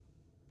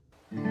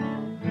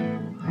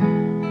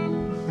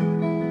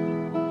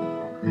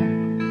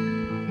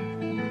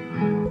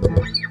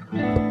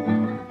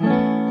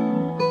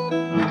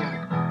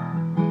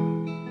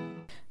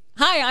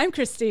Hi, I'm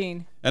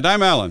Christine. And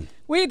I'm Alan.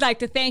 We'd like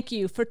to thank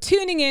you for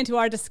tuning in to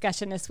our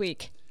discussion this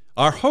week.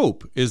 Our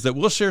hope is that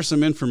we'll share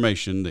some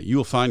information that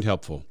you'll find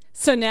helpful.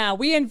 So now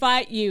we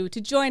invite you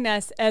to join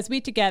us as we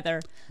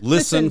together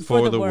listen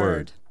for the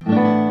Word.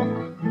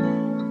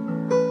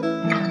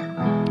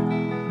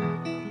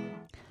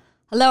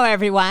 Hello,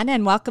 everyone,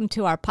 and welcome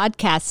to our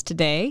podcast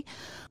today.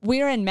 We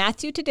are in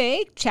Matthew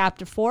today,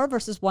 chapter 4,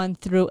 verses 1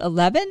 through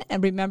 11.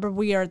 And remember,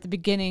 we are at the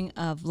beginning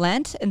of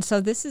Lent. And so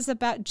this is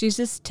about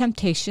Jesus'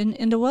 temptation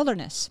in the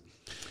wilderness.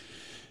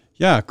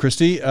 Yeah,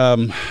 Christy,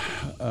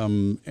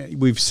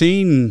 we've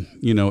seen,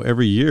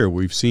 every year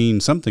we've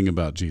seen something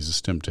about Jesus'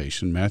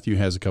 temptation. Matthew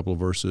has a couple of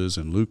verses,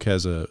 and Luke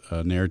has a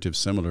narrative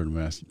similar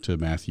to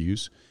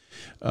Matthew's.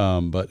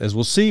 But as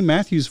we'll see,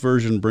 Matthew's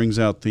version brings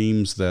out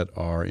themes that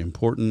are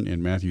important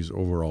in Matthew's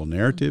overall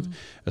narrative,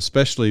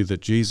 especially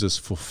that Jesus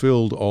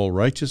fulfilled all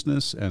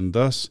righteousness and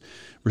thus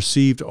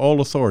received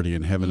all authority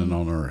in heaven and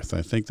on earth.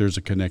 I think there's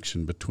a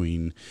connection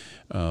between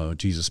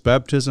Jesus'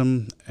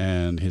 baptism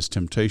and his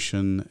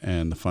temptation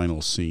and the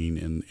final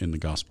scene in the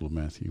Gospel of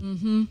Matthew.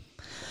 Mm-hmm.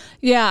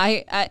 Yeah,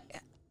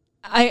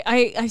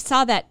 I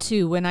saw that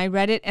too when I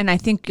read it, and I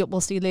think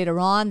we'll see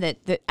later on that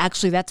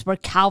actually that's where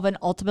Calvin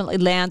ultimately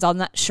lands. I'm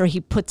not sure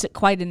he puts it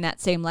quite in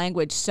that same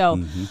language. So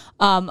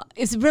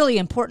it's a really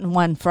important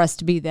one for us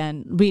to be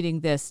then reading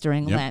this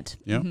during Lent.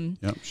 Yeah,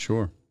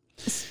 sure.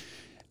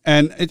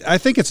 And I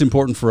think it's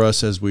important for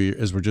us as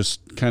we're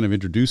just kind of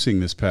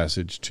introducing this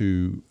passage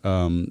to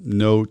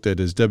note that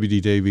as W.D.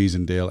 Davies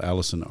and Dale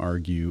Allison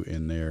argue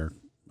in their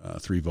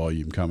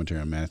 3-volume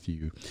commentary on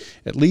Matthew,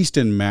 at least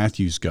in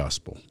Matthew's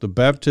gospel, the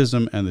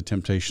baptism and the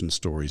temptation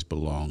stories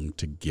belong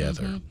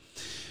together.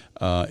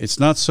 It's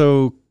not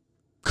so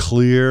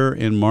clear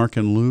in Mark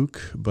and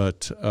Luke,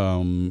 but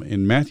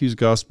in Matthew's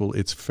gospel,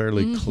 it's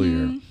fairly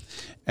clear.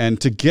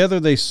 And together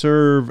they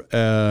serve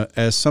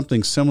as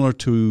something similar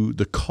to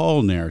the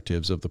call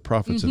narratives of the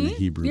prophets in the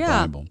Hebrew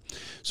Bible.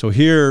 So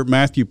here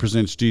Matthew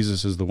presents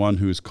Jesus as the one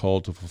who is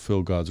called to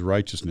fulfill God's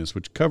righteousness,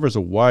 which covers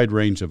a wide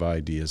range of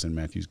ideas in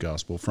Matthew's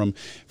gospel, from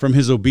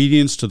his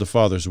obedience to the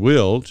Father's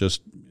will,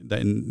 just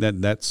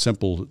that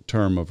simple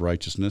term of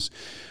righteousness,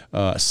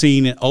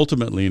 seen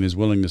ultimately in his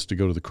willingness to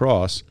go to the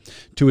cross,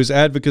 to his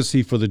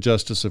advocacy for the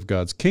justice of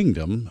God's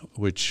kingdom,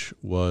 which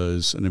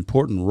was an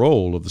important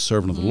role of the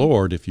servant of the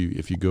Lord, if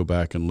you go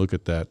back and look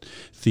at that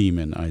theme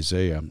in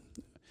Isaiah,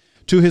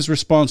 to his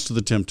response to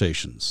the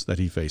temptations that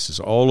he faces.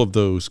 All of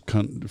those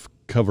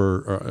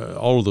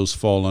all of those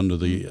fall under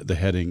the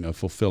heading of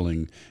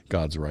fulfilling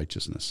God's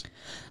righteousness.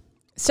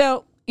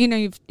 So,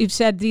 you've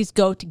said these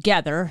go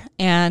together,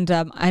 and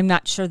I'm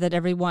not sure that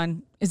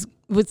everyone is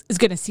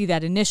going to see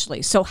that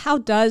initially. So how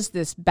does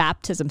this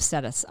baptism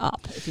set us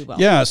up, if you will?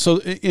 Yeah, so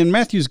in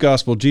Matthew's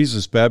gospel,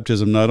 Jesus'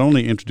 baptism not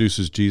only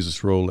introduces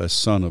Jesus' role as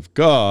Son of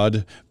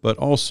God, but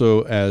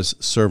also as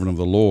servant of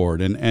the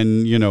Lord.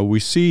 And we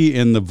see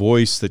in the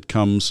voice that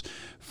comes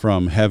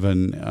from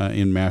heaven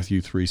in Matthew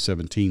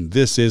 3:17,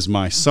 "This is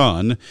my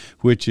Son,"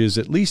 which is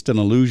at least an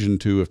allusion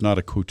to, if not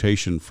a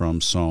quotation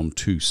from Psalm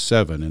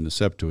 2:7 in the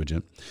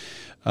Septuagint.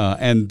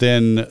 And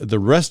then the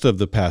rest of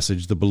the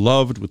passage, "The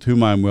beloved with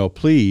whom I am well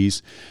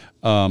pleased,"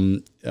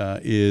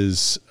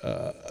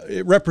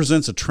 it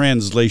represents a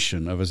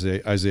translation of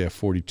Isaiah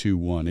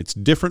 42:1. It's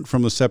different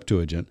from the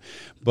Septuagint,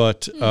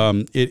 but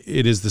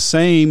it is the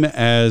same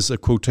as a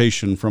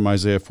quotation from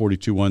Isaiah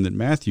 42:1 that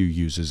Matthew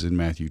uses in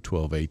Matthew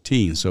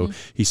 12:18. So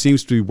he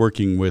seems to be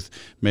working with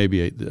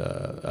maybe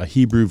a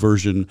Hebrew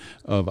version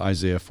of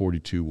Isaiah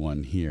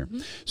 42:1 here.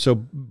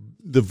 So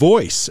the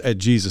voice at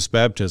Jesus'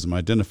 baptism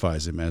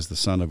identifies him as the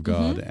Son of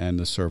God and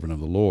the servant of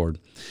the Lord.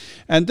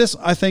 And this,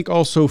 I think,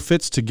 also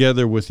fits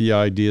together with the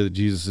idea that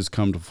Jesus has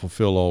come to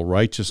fulfill all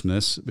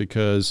righteousness,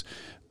 because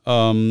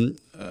the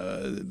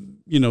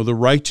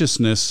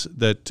righteousness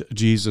that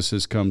Jesus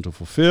has come to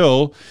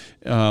fulfill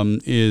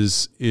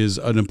is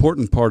an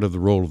important part of the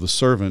role of the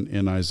servant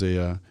in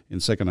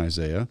 2nd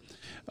Isaiah.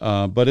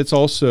 But it's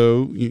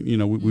also,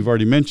 we've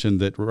already mentioned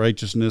that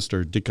righteousness,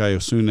 or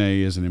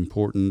dikaiosune, is an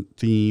important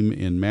theme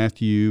in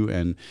Matthew,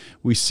 and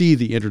we see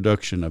the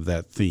introduction of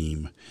that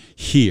theme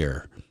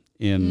here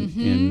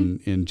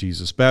in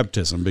Jesus'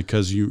 baptism,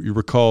 because you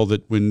recall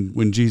that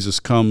when Jesus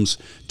comes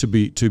to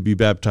be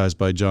baptized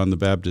by John the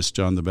Baptist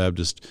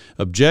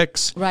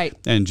objects, right,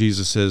 and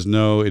Jesus says,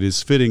 "No, it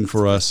is fitting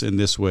for us in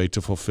this way to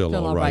fulfill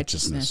all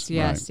righteousness."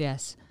 Yes, right.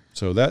 yes.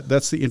 So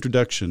that's the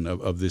introduction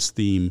of this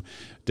theme,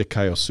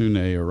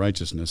 dikaiosune, or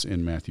righteousness,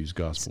 in Matthew's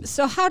gospel.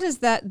 So how does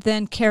that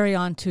then carry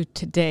on to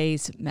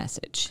today's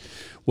message?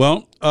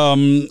 Well,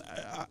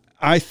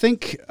 I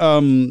think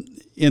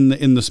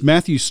in this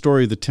Matthew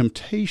story, the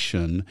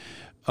temptation,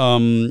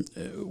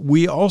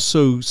 we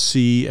also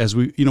see, as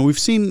we've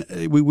seen,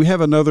 we have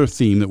another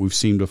theme that we've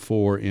seen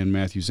before in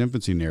Matthew's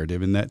infancy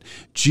narrative, in that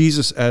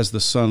Jesus, as the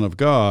Son of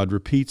God,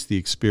 repeats the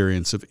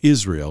experience of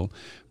Israel,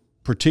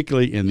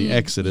 particularly in the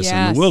Exodus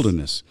and the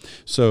wilderness.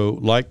 So,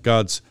 like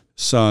God's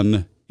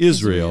Son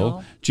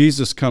Israel,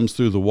 Jesus comes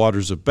through the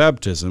waters of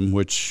baptism,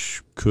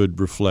 which could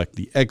reflect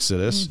the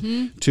Exodus,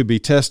 to be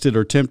tested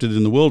or tempted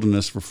in the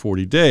wilderness for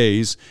 40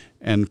 days,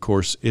 And, of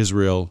course,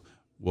 Israel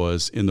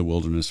was in the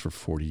wilderness for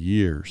 40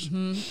 years.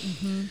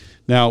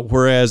 Now,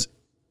 whereas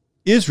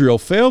Israel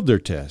failed their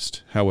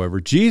test,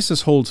 however,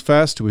 Jesus holds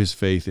fast to his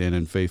faith in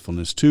and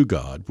faithfulness to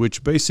God,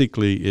 which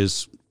basically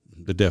is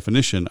the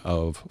definition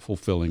of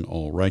fulfilling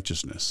all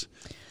righteousness.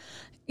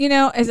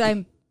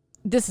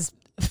 This is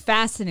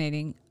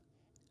fascinating.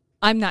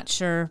 I'm not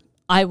sure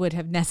I would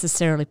have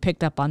necessarily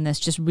picked up on this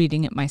just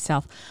reading it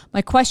myself.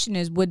 My question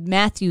is, would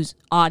Matthew's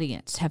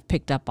audience have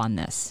picked up on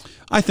this?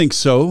 I think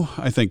so.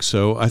 I think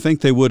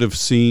they would have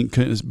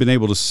been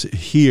able to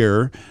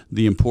hear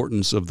the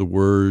importance of the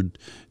word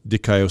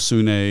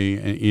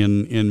dikaiosune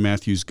in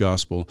Matthew's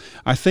gospel.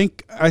 I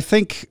think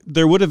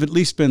there would have at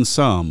least been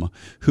some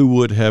who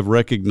would have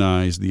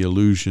recognized the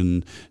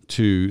allusion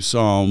to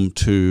Psalm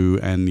 2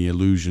 and the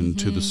allusion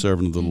to the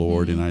servant of the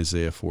Lord in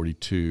Isaiah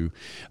 42,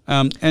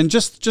 and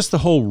just the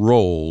whole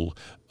role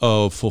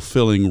of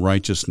fulfilling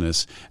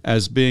righteousness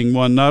as being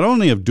one not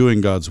only of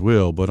doing God's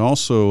will, but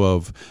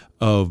also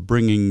of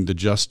bringing the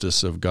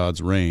justice of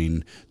God's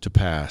reign to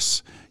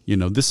pass.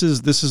 This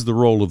is the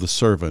role of the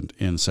servant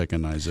in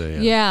 2nd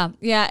Isaiah.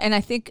 Yeah, and I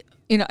think,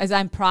 as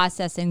I'm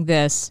processing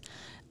this,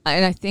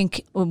 and I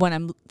think when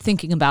I'm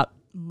thinking about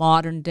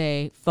modern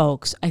day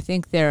folks, I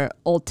think their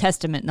Old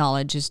Testament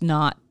knowledge is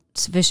not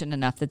sufficient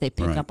enough that they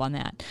pick up on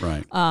that.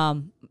 Right.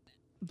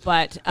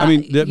 But I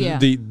mean,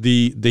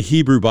 the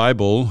Hebrew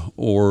Bible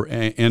or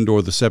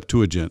the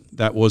Septuagint,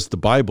 that was the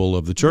Bible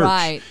of the church.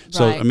 Right.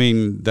 So I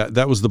mean,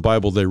 that was the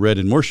Bible they read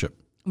in worship.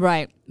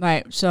 Right.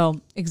 So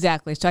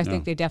exactly. So I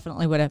think they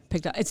definitely would have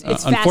picked up. It's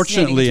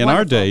unfortunately, it's in our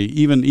wonderful. day,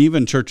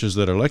 even churches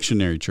that are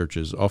lectionary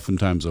churches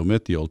oftentimes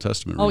omit the Old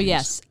Testament readings. Oh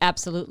yes,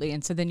 absolutely.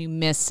 And so then you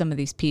miss some of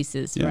these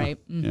pieces, right?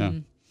 Yeah.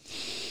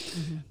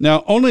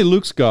 Now, only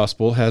Luke's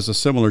gospel has a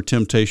similar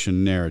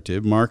temptation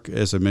narrative. Mark,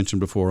 as I mentioned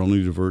before,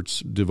 only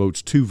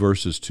devotes 2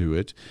 verses to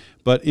it.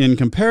 But in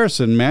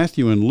comparison,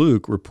 Matthew and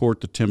Luke report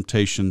the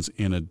temptations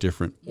in a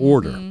different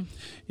order.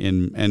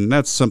 And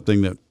that's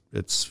something that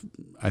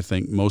I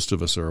think most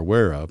of us are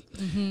aware of.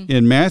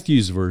 In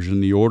Matthew's version,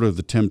 the order of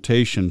the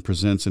temptation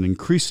presents an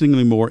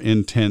increasingly more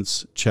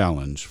intense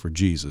challenge for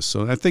Jesus.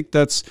 So I think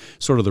that's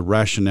sort of the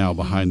rationale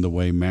behind the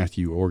way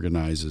Matthew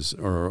organizes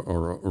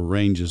or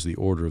arranges the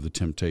order of the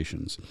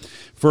temptations.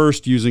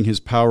 First, using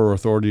his power or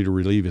authority to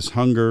relieve his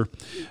hunger,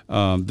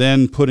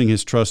 then putting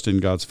his trust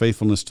in God's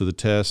faithfulness to the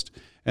test,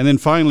 and then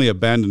finally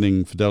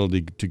abandoning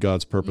fidelity to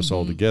God's purpose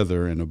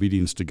altogether and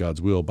obedience to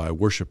God's will by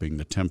worshiping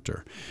the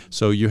tempter.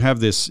 So you have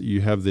this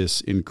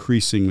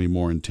increasingly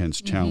more intense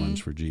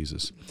challenge for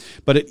Jesus.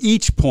 But at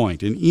each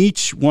point, in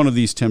each one of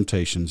these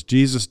temptations,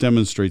 Jesus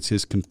demonstrates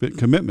his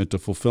commitment to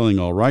fulfilling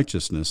all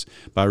righteousness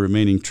by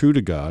remaining true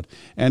to God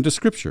and to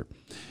Scripture.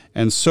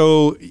 And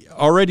so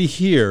already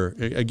here,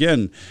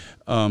 again,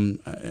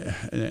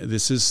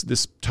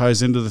 this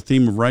ties into the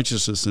theme of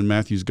righteousness in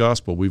Matthew's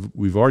gospel.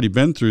 We've already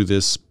been through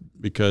this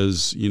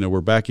because we're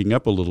backing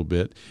up a little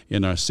bit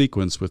in our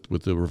sequence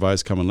with the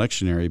Revised Common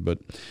Lectionary, but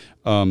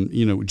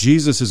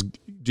Jesus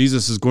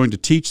is going to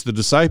teach the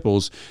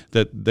disciples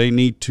that they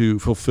need to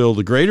fulfill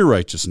the greater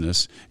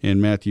righteousness in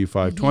Matthew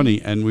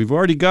 5:20, and we've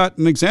already got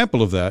an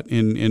example of that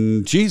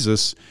in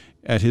Jesus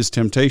at his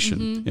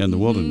temptation in the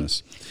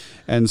wilderness,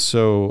 and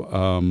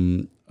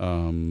so.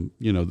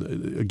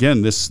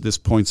 Again, this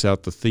points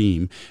out the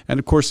theme, and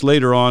of course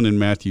later on in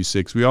Matthew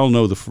 6, we all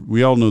know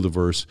the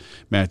verse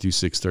Matthew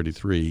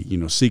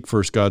 6:33. Seek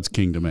first God's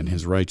kingdom and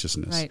His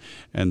righteousness, right.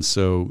 And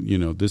so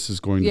this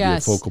is going to be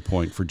a focal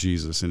point for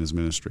Jesus in His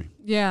ministry.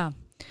 Yeah.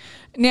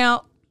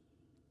 Now,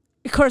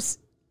 of course,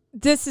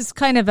 this is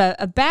kind of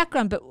a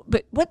background, but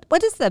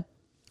what's the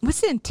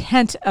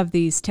intent of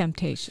these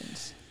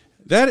temptations?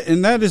 That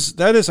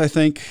is I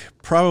think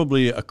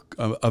probably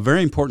a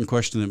very important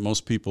question that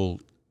most people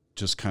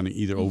just kind of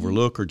either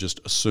overlook or just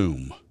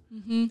assume.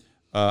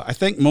 I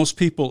think most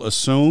people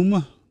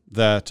assume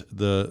that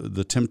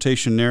the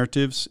temptation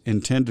narratives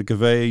intend to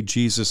convey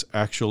Jesus'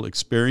 actual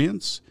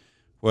experience,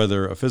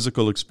 whether a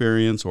physical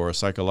experience or a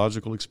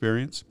psychological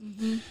experience.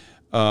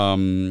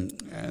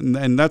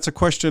 And that's a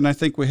question I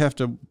think we have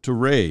to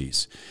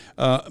raise.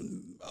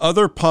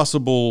 Other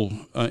possible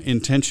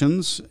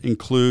intentions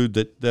include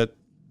that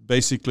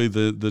basically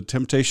the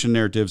temptation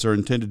narratives are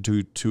intended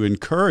to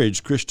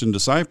encourage Christian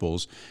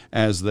disciples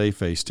as they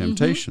face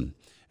temptation.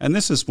 And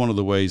this is one of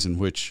the ways in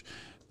which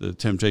the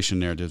temptation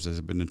narratives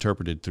have been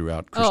interpreted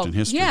throughout Christian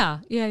history. Yeah.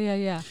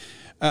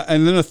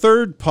 And then a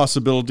third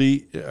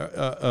possibility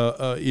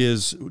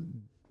is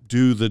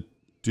do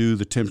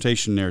the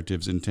temptation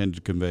narratives intend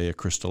to convey a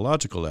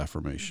Christological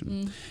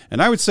affirmation?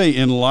 And I would say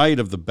in light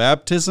of the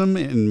baptism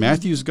in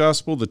Matthew's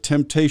gospel, the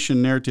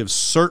temptation narrative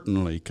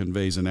certainly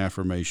conveys an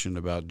affirmation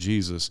about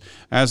Jesus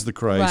as the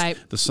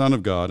Christ, the Son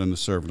of God, and the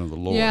servant of the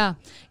Lord. Yeah.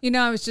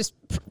 I was just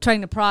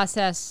trying to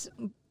process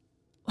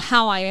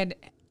how I had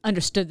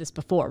understood this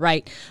before,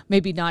 right?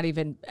 Maybe not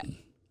even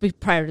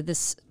prior to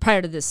this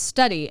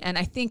study. And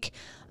I think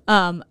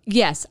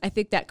yes, I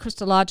think that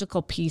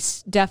Christological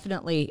piece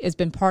definitely has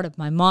been part of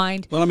my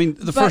mind. Well, I mean,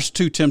 the first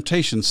two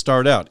temptations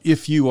start out,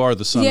 if you are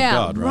the Son of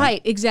God, right?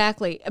 Right,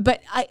 exactly.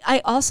 But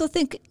I also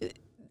think,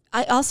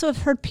 I also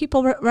have heard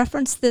people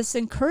reference this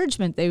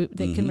encouragement they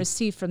can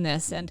receive from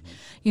this. And,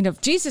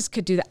 if Jesus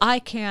could do that, I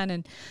can.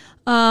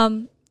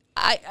 And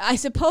I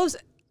suppose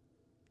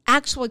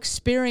actual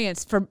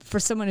experience for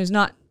someone who's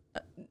not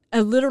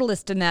a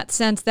literalist in that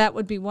sense, that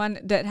would be one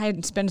that I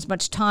hadn't spent as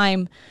much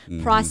time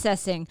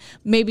processing,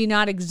 maybe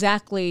not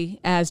exactly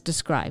as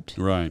described.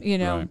 Right.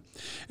 Right.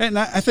 And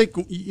I think,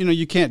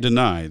 you can't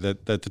deny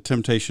that the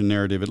temptation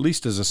narrative, at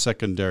least as a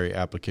secondary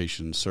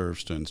application,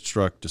 serves to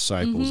instruct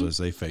disciples as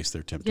they face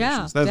their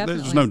temptations. Yeah,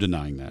 There's no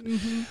denying that.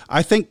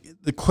 I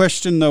think the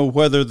question, though,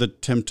 whether the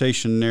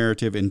temptation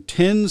narrative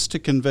intends to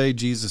convey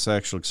Jesus'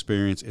 actual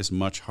experience is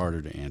much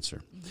harder to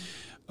answer.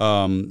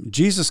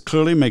 Jesus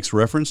clearly makes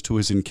reference to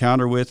his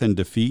encounter with and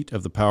defeat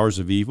of the powers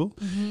of evil.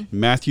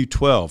 Matthew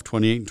 12,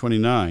 28 and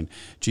 29,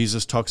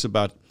 Jesus talks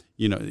about,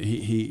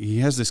 he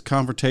has this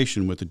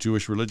confrontation with the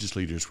Jewish religious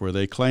leaders where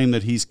they claim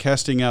that he's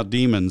casting out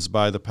demons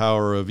by the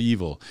power of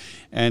evil.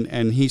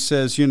 And he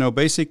says,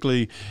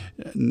 basically,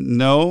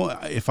 no,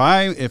 if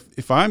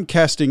I'm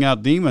casting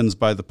out demons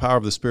by the power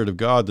of the Spirit of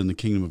God, then the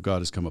kingdom of God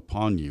has come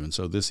upon you. And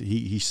so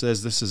he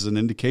says this is an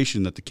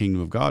indication that the kingdom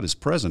of God is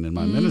present in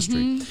my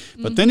ministry.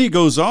 But then he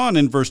goes on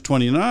in verse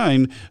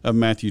 29 of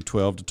Matthew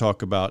 12 to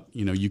talk about,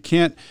 you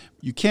can't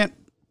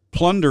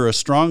plunder a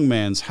strong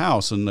man's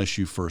house unless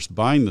you first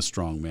bind the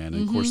strong man.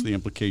 And of course, the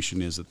implication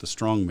is that the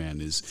strong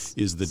man is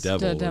the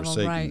devil or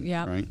Satan. Right.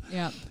 Yeah. Right.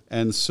 Yeah.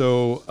 And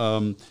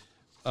so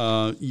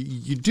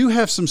you do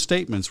have some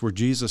statements where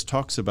Jesus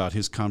talks about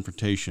his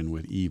confrontation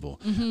with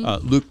evil.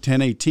 Luke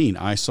 10:18,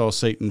 I saw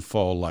Satan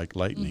fall like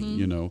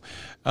lightning.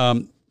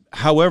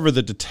 However,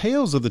 the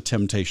details of the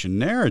temptation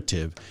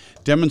narrative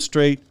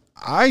demonstrate,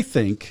 I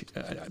think,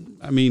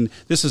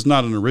 this is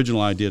not an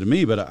original idea to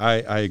me, but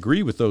I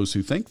agree with those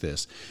who think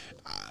this.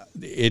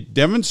 It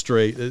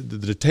demonstrates, the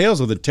details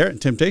of the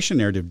temptation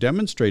narrative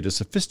demonstrate a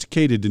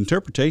sophisticated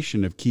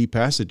interpretation of key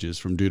passages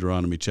from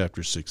Deuteronomy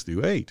chapter 6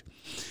 through 8,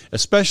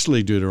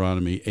 especially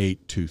Deuteronomy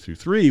 8, 2 through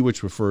 3,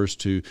 which refers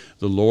to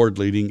the Lord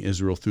leading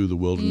Israel through the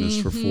wilderness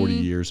for 40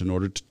 years in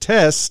order to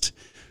test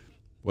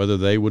whether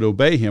they would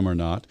obey him or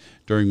not,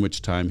 during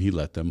which time he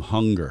let them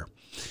hunger.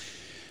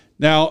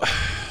 Now,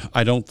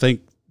 I don't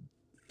think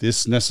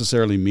this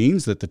necessarily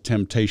means that the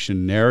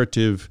temptation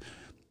narrative,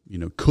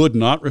 could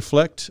not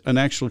reflect an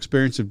actual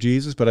experience of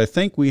Jesus, but I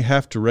think we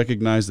have to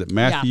recognize that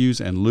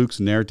Matthew's and Luke's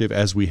narrative,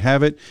 as we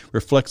have it,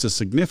 reflects a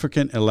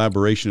significant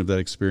elaboration of that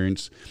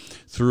experience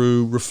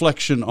through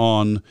reflection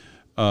on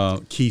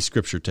key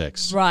scripture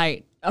texts.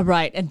 Right.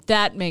 Right. And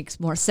that makes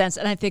more sense.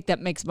 And I think that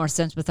makes more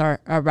sense with our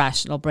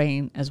rational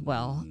brain as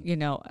well.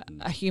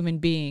 A human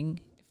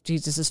being,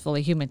 Jesus is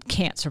fully human,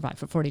 can't survive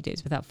for 40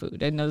 days without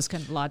food and those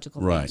kind of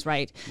logical things,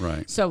 right?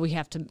 Right. So we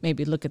have to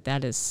maybe look at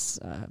that as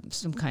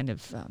some kind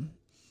of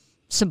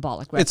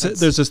symbolic reference.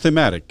 There's a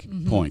thematic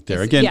point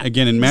there.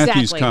 Again, in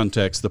Matthew's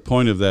context, the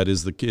point of that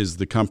is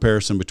the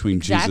comparison between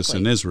Jesus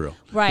and Israel,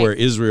 where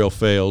Israel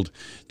failed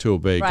to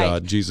obey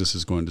God. Jesus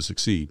is going to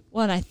succeed.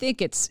 Well, and I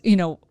think it's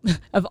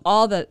of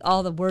all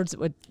the words that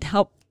would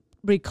help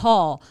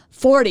recall,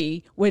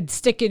 40 would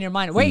stick in your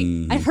mind.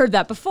 Wait, I've heard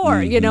that before.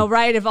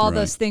 Right? Of all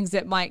those things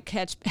that might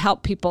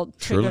help people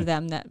trigger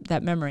them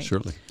that memory.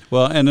 Surely.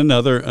 Well, and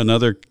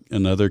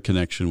another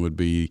connection would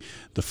be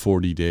the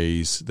 40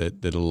 days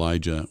that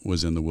Elijah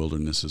was in the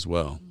wilderness as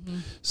well.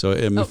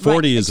 So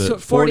 40 is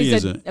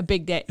a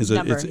big day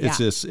number. It's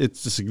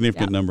a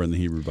significant number in the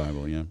Hebrew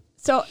Bible. Yeah.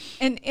 So,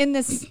 and in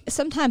this,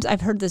 sometimes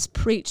I've heard this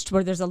preached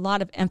where there's a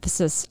lot of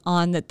emphasis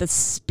on that the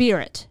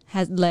Spirit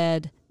has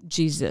led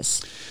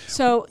Jesus.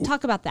 So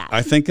talk about that.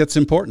 I think that's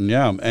important,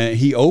 yeah.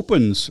 Matthew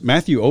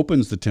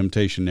opens the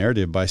temptation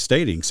narrative by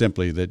stating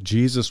simply that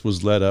Jesus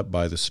was led up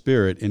by the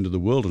Spirit into the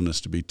wilderness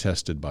to be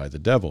tested by the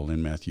devil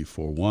in Matthew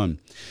 4:1.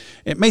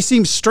 It may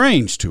seem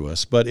strange to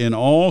us, but in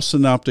all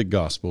synoptic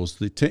gospels,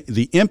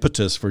 the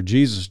impetus for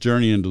Jesus'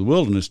 journey into the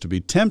wilderness to be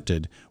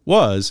tempted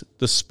was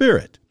the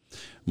Spirit.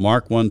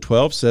 Mark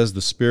 1:12 says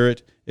the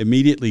Spirit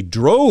immediately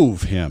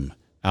drove him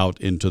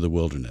out into the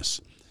wilderness.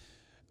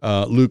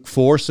 Luke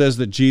 4 says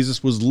that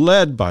Jesus was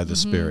led by the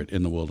Spirit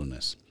in the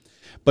wilderness.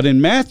 But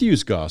in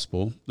Matthew's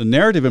gospel, the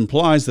narrative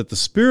implies that the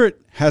Spirit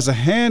has a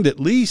hand at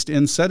least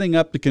in setting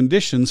up the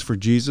conditions for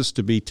Jesus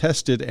to be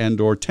tested and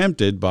or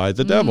tempted by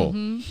the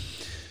devil.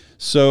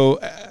 So,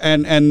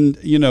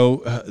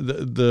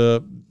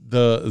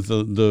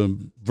 the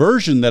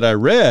version that I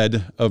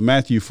read of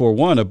Matthew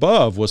 4:1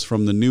 above was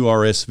from the new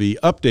RSV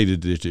updated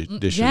edition,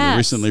 the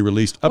recently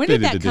released updated when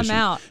did that edition. Come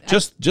out?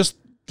 Just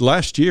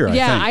last year, I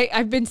think.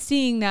 I've been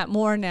seeing that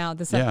more now,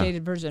 this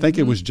updated version. I think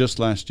it was just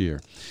last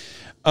year.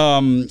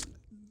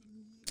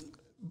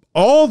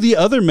 All the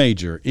other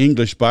major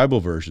English Bible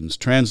versions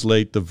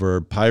translate the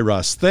verb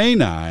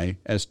pyrasthenia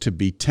as to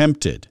be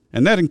tempted,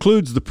 and that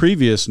includes the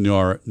previous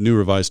New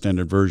Revised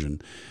Standard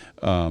Version.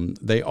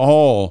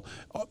 All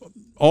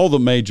the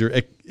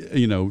major,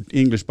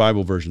 English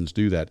Bible versions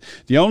do that.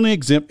 The only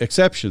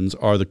exceptions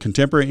are the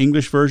Contemporary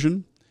English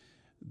Version,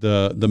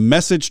 the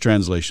Message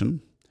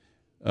translation,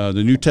 the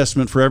New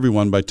Testament for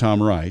Everyone by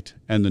Tom Wright,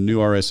 and the New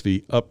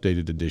RSV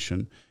Updated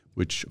Edition,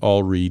 which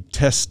all read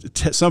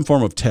some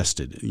form of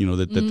tested.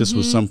 That this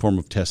was some form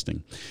of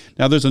testing.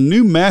 Now, there's a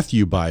new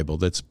Matthew Bible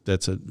that's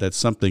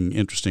something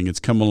interesting. It's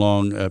come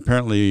along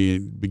apparently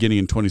beginning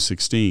in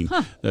 2016.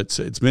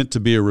 It's meant to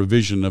be a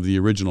revision of the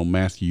original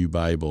Matthew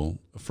Bible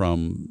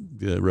from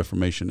the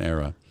Reformation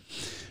era.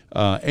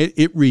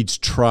 It reads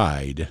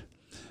tried.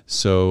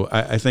 So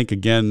I think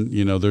again,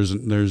 there's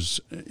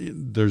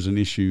an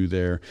issue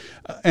there,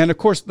 and of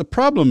course the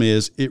problem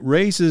is it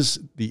raises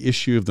the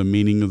issue of the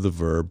meaning of the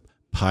verb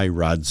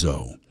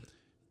pairadzo.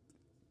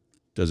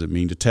 Does it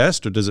mean to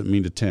test or does it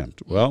mean to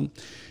tempt? Well,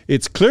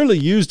 it's clearly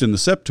used in the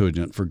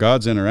Septuagint for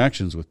God's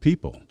interactions with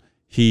people.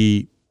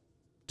 He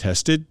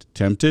tempted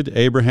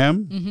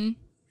Abraham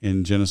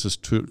in Genesis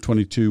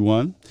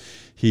 22:1.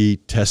 He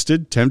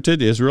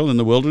tempted Israel in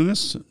the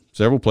wilderness,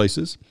 several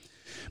places.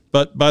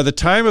 But by the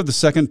time of the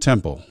Second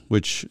Temple,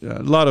 which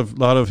a lot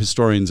of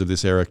historians of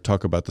this era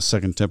talk about the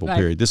Second Temple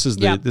period. This is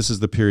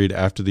the period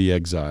after the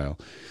exile.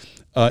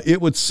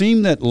 It would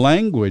seem that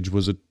language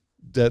was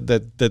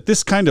that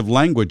this kind of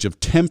language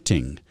of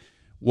tempting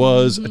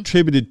was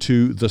attributed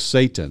to the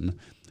Satan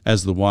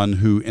as the one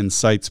who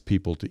incites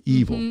people to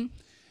evil,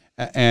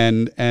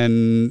 and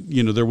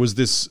there was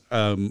this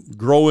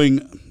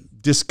growing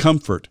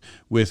discomfort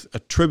with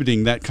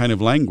attributing that kind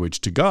of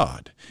language to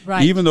God,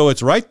 even though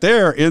it's right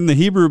there in the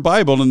Hebrew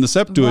Bible in the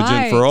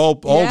Septuagint for all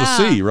to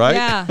see, right?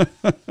 Yeah.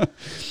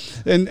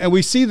 And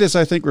we see this,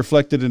 I think,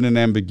 reflected in an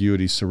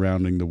ambiguity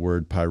surrounding the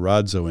word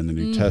pairadzo in the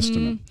New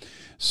Testament.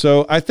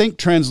 So I think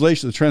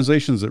the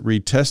translations that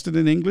read tested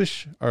in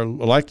English are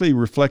likely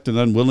reflect an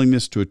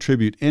unwillingness to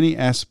attribute any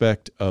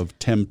aspect of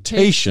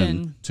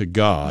temptation to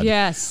God,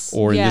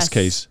 or in this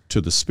case, to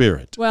the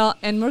Spirit. Well,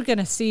 and we're going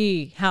to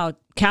see how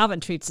Calvin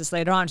treats this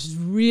later on, which is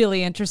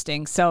really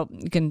interesting. So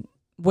you can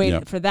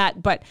wait for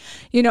that. But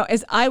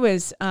as I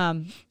was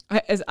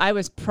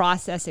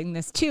processing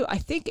this too, I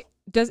think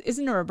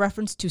isn't there a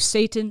reference to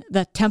Satan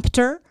the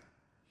tempter?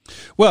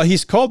 Well,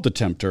 he's called the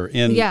tempter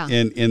in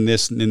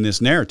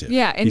this narrative.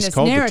 Yeah, he's this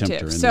called narrative. The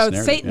tempter in so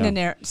this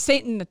Satan,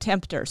 Satan the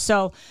tempter.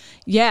 So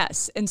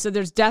yes, and so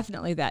there's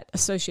definitely that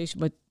association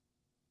with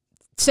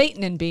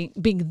Satan and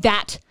being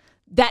that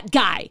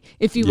guy,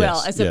 if you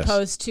will, as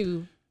opposed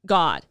to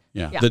God.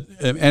 Yeah.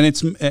 And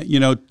it's,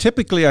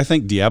 typically I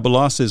think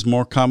diabolos is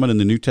more common in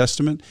the New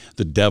Testament,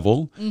 the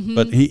devil,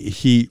 but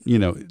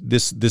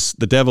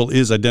the devil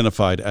is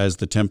identified as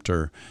the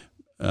tempter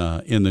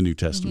in the New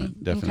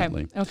Testament,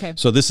 definitely. Okay.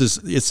 So this is,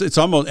 it's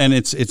almost, and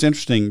it's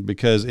interesting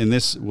because in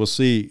this we'll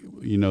see,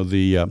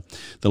 the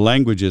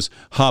language is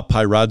ha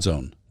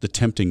pairadzon, the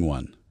tempting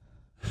one.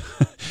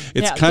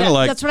 It's kind of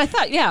like, that's what I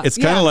thought. Yeah, it's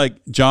kind of like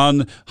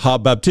John ha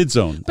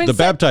baptizon, the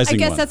baptizing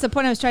one. I guess that's the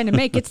point I was trying to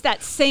make. It's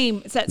that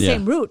same. It's that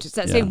same root. It's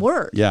that same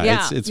word.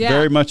 Yeah, it's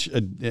very much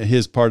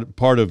his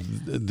part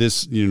of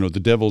this. The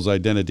devil's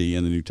identity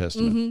in the New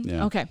Testament.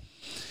 Yeah. Okay.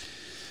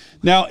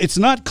 Now, it's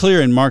not clear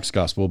in Mark's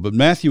gospel, but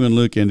Matthew and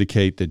Luke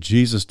indicate that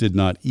Jesus did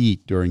not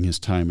eat during his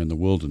time in the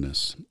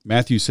wilderness.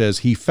 Matthew says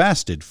he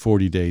fasted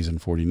 40 days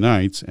and 40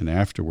 nights, and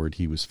afterward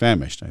he was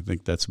famished. I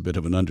think that's a bit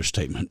of an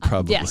understatement,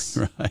 probably. Yes.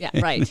 Right? Yeah,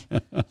 right.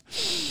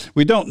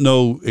 We don't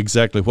know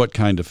exactly what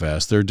kind of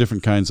fast. There are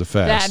different kinds of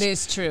fasts. That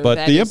is true.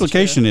 But the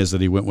implication is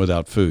that he went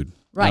without food.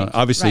 Right.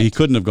 Obviously, he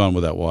couldn't have gone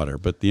without water,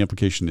 but the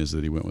implication is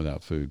that he went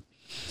without food.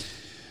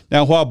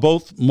 Now, while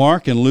both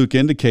Mark and Luke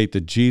indicate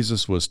that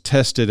Jesus was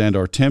tested and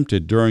or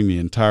tempted during the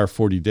entire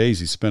 40 days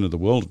he spent in the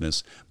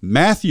wilderness,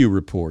 Matthew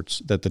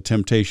reports that the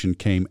temptation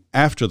came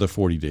after the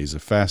 40 days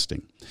of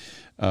fasting.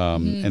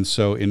 And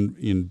so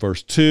in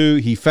verse 2,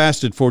 he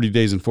fasted 40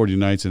 days and 40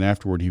 nights, and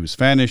afterward he was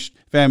famished.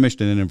 And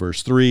then in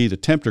verse 3, the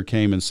tempter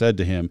came and said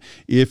to him,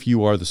 "If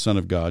you are the Son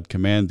of God,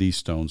 command these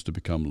stones to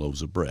become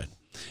loaves of bread."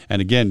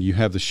 And again, you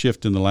have the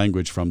shift in the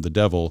language from the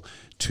devil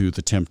to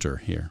the tempter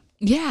here.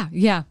 Yeah.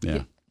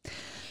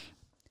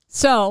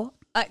 So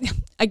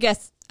I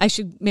guess I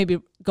should maybe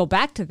go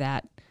back to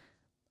that.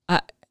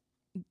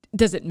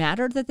 Does it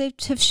matter that they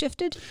have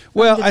shifted?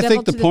 Well, I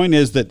think the point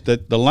is that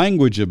the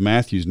language of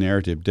Matthew's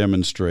narrative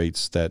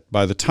demonstrates that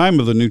by the time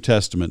of the New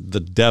Testament, the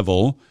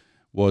devil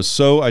was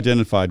so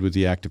identified with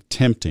the act of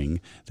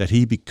tempting that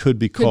he could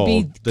be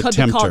called the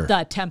tempter. Be called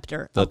the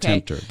tempter. The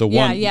tempter. The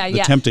one,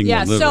 the tempting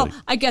one, literally. So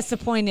I guess the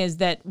point is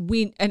that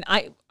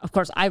of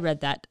course, I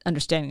read that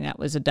understanding that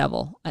was a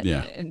devil.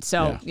 Yeah. And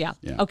so,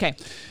 okay.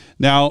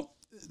 Now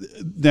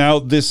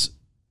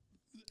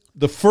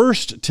the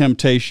first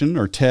temptation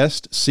or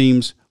test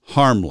seems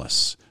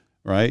harmless,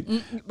 right?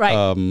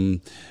 Right.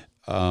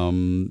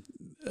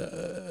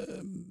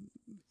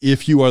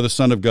 If you are the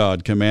Son of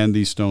God, command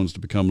these stones to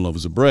become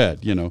loaves of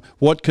bread.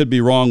 What could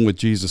be wrong with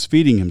Jesus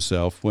feeding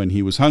himself when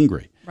he was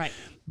hungry? Right.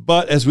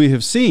 But as we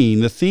have seen,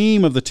 the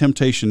theme of the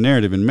temptation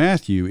narrative in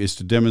Matthew is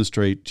to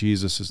demonstrate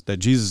that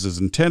Jesus is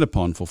intent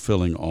upon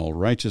fulfilling all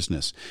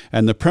righteousness.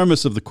 And the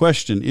premise of the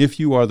question, if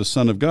you are the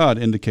Son of God,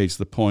 indicates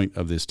the point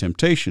of this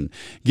temptation,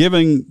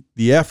 giving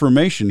the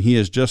affirmation he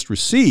has just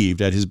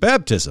received at his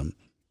baptism.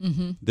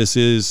 Mm-hmm. This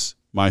is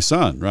my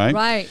son, right?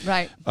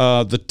 Right.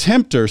 The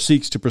tempter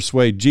seeks to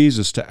persuade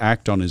Jesus to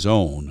act on his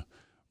own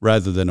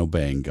rather than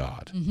obeying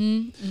God.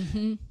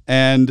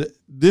 And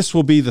this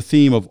will be the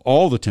theme of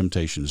all the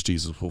temptations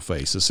Jesus will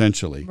face,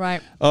 essentially,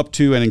 up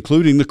to and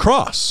including the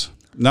cross,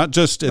 not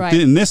just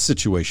in this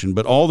situation,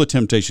 but all the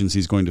temptations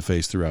he's going to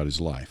face throughout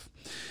his life,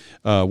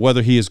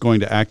 whether he is going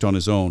to act on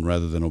his own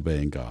rather than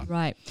obeying God.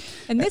 Right.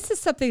 And this is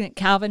something that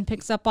Calvin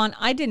picks up on.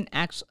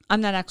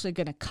 I'm not actually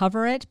going to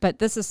cover it, but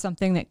this is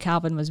something that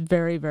Calvin was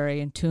very, very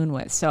in tune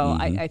with. So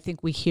I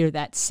think we hear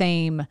that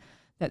same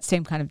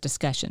kind of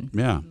discussion.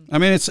 Yeah. I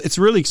mean, it's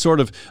really sort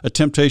of a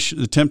temptation.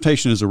 The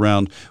temptation is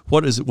around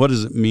what does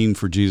it mean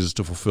for Jesus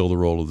to fulfill the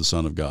role of the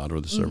Son of God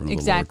or the servant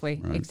of the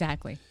Lord?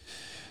 Exactly.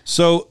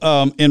 So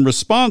in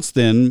response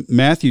then,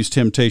 Matthew's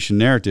temptation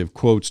narrative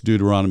quotes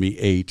Deuteronomy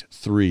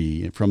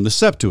 8:3 from the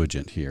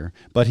Septuagint here.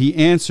 But he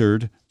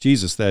answered,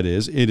 Jesus that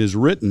is, it is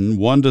written,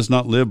 one does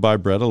not live by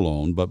bread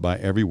alone, but by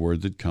every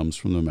word that comes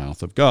from the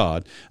mouth of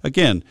God.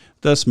 Again,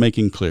 thus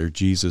making clear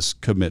Jesus'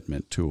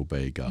 commitment to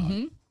obey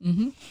God.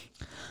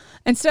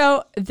 And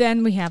so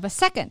then we have a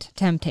second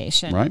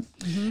temptation. Right.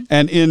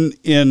 And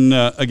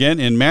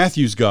in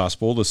Matthew's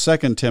gospel, the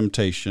second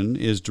temptation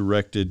is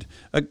directed,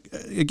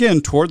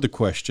 again, toward the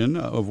question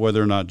of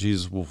whether or not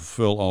Jesus will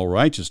fulfill all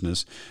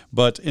righteousness.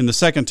 But in the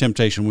second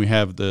temptation, we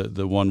have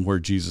the one where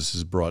Jesus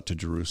is brought to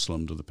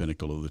Jerusalem, to the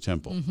pinnacle of the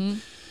temple.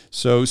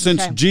 So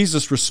since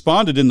Jesus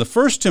responded in the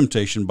first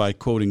temptation by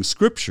quoting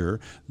Scripture,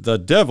 the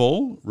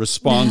devil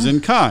responds in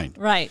kind.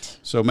 Right.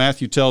 So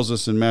Matthew tells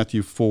us in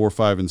Matthew 4,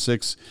 5, and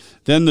 6,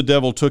 then the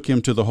devil took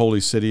him to the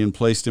holy city and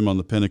placed him on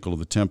the pinnacle of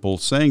the temple,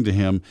 saying to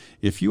him,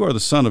 if you are the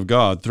Son of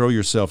God, throw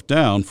yourself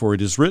down, for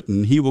it is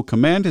written, he will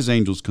command his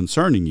angels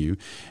concerning you,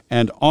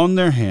 and on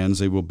their hands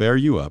they will bear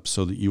you up,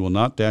 so that you will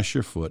not dash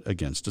your foot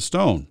against a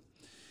stone.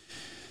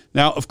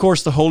 Now, of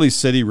course, the holy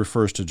city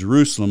refers to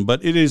Jerusalem,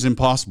 but it is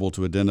impossible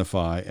to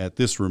identify at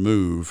this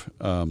remove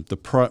the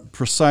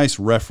precise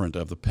referent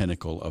of the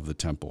pinnacle of the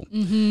temple.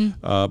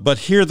 But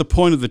here the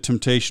point of the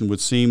temptation would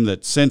seem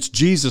that since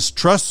Jesus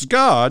trusts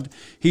God,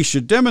 he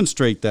should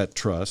demonstrate that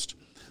trust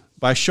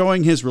by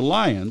showing his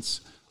reliance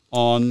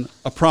on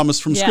a promise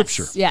from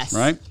Scripture. Yes.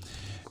 Right?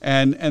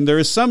 And there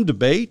is some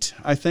debate,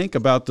 I think,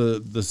 about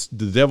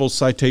the devil's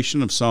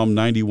citation of Psalm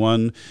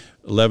 91,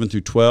 11 through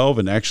 12,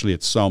 and actually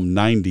it's Psalm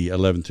 90,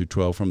 11 through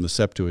 12 from the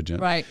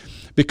Septuagint. Right.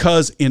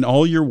 Because in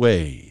all your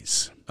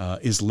ways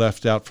is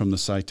left out from the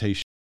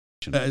citation.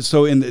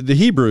 So in the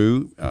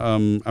Hebrew,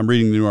 I'm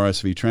reading the New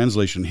RSV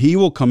translation, he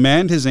will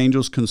command his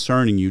angels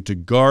concerning you to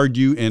guard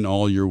you in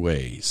all your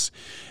ways.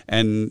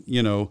 And,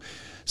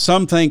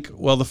 some think,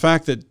 well, the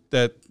fact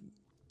that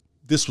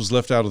this was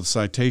left out of the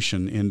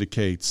citation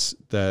indicates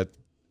that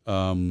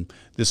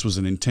this was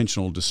an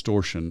intentional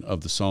distortion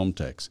of the psalm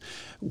text.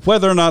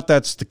 Whether or not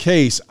that's the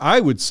case, I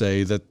would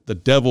say that the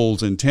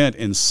devil's intent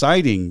in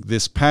citing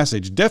this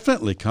passage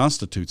definitely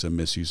constitutes a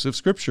misuse of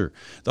Scripture.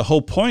 The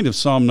whole point of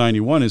Psalm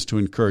 91 is to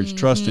encourage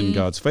trust in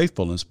God's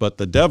faithfulness, but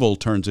the devil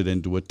turns it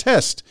into a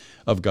test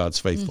of God's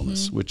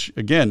faithfulness, which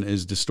again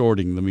is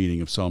distorting the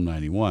meaning of Psalm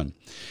 91.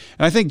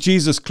 And I think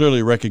Jesus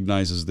clearly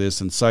recognizes this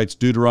and cites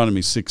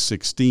Deuteronomy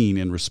 6:16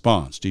 in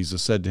response.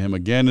 Jesus said to him,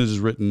 again it is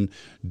written,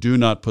 do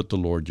not put the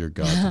Lord your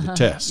God to the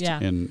test,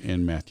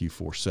 in Matthew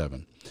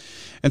 4:7.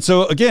 And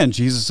so again,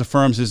 Jesus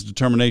affirms his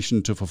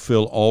determination to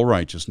fulfill all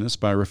righteousness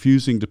by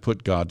refusing to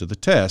put God to the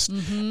test,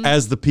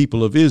 as the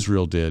people of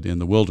Israel did in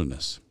the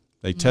wilderness.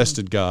 They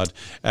tested God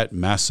at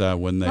Massah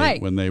when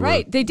they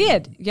were they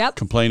did.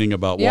 complaining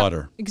about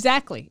water.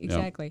 Exactly.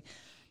 Yep.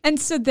 And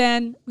so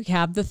then we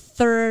have the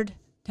third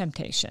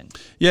temptation.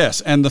 Yes,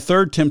 and the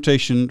third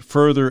temptation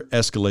further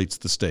escalates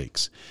the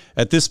stakes.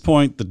 At this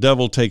point, the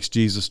devil takes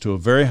Jesus to a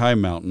very high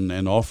mountain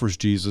and offers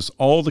Jesus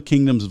all the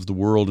kingdoms of the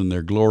world and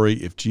their glory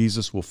if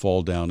Jesus will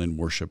fall down and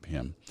worship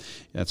him.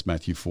 That's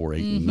Matthew 4,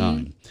 8, and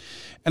 9.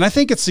 And I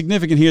think it's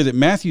significant here that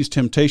Matthew's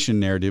temptation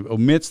narrative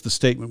omits the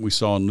statement we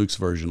saw in Luke's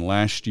version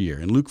last year.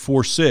 In Luke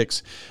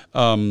 4:6,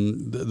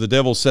 the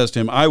devil says to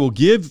him, I will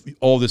give you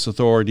all this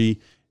authority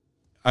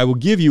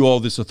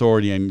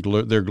and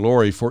their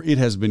glory, for it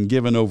has been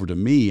given over to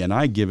me, and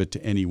I give it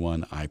to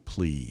anyone I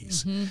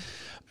please.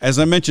 As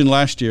I mentioned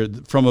last year,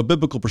 from a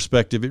biblical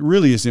perspective, it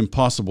really is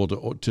impossible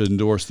to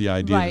endorse the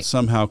idea that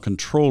somehow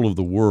control of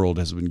the world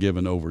has been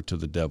given over to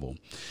the devil.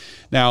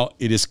 Now,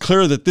 it is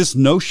clear that this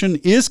notion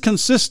is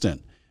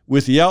consistent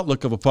with the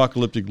outlook of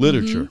apocalyptic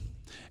literature.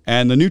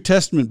 And the New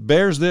Testament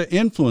bears the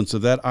influence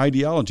of that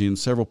ideology in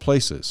several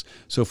places.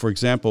 So, for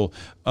example,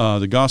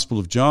 the Gospel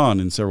of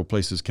John in several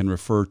places can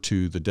refer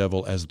to the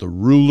devil as the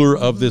ruler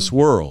of this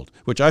world,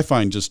 which I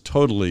find just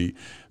totally,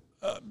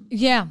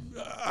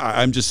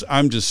 I'm just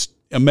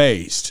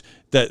amazed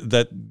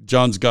that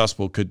John's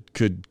gospel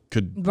could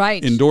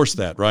Right. endorse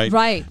that, right?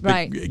 Right.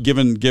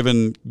 Given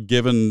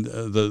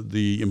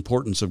the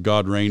importance of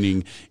God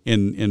reigning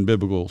in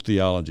biblical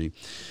theology.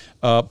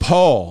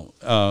 Paul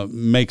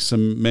makes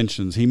some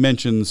mentions. He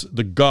mentions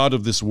the God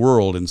of this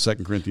world in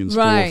 2 Corinthians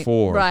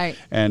 4:4. Right.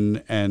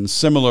 And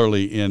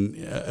similarly in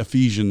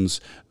Ephesians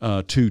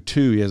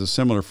 2:2, he has a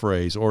similar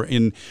phrase. Or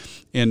in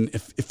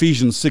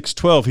Ephesians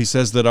 6:12, he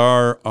says that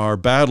our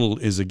battle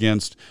is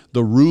against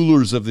the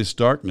rulers of this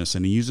darkness,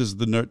 and he uses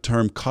the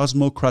term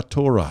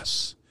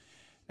cosmokratoros.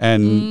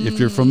 And if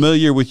you're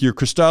familiar with your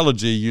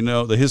Christology, you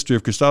know the history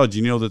of Christology,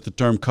 you know that the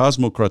term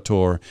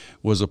cosmokrator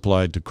was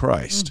applied to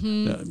Christ,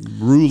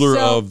 ruler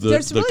of the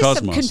there's really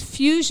cosmos. some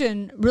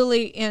confusion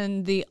really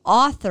in the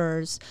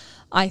authors,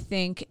 I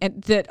think,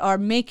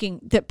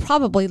 that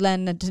probably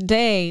lend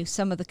today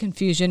some of the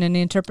confusion in the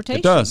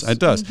interpretations. It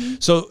does.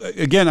 So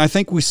again, I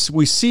think we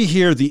see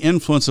here the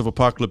influence of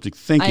apocalyptic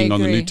thinking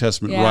on the New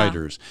Testament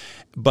writers,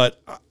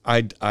 but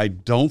I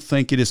don't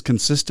think it is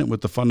consistent with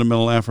the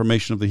fundamental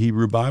affirmation of the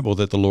Hebrew Bible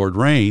that the Lord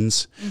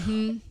reigns.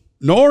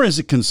 Nor is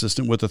it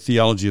consistent with the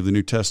theology of the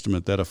New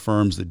Testament that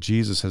affirms that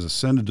Jesus has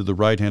ascended to the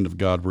right hand of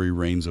God where he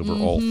reigns over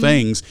all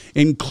things,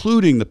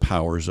 including the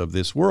powers of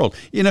this world.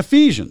 In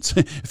Ephesians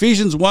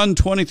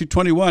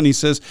 1:20-21, he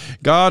says,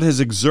 God has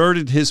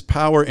exerted his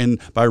power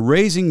by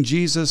raising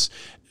Jesus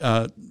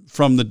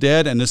from the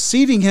dead and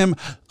seating him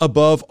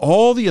above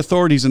all the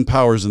authorities and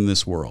powers in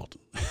this world.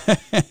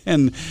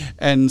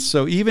 and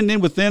so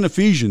even within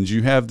Ephesians,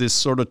 you have this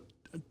sort of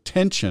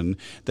tension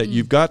that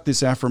you've got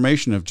this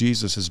affirmation of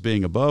Jesus as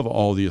being above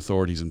all the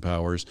authorities and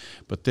powers,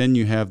 but then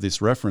you have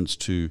this reference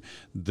to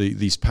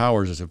these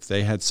powers as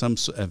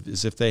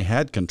if they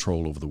had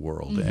control over the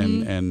world.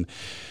 And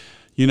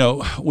you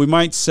know, we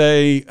might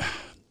say,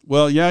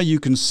 well, yeah, you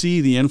can see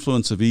the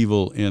influence of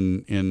evil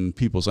in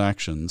people's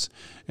actions,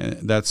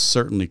 and that's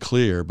certainly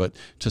clear. But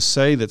to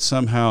say that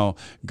somehow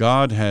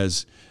God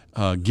has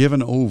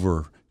given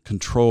over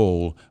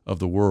control of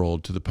the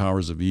world to the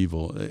powers of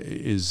evil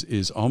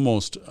is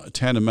almost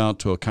tantamount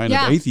to a kind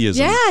of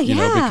atheism,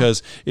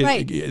 because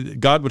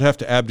God would have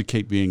to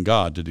abdicate being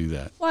God to do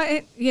that.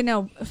 Well,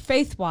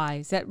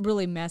 faith-wise, that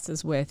really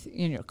messes with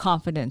your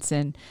confidence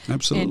in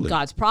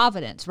God's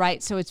providence,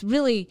 right? So it's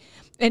really,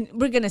 and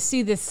we're going to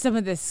see some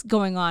of this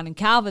going on in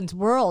Calvin's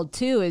world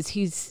too, as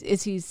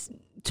he's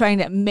trying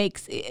to make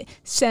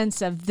sense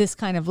of this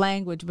kind of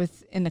language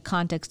in the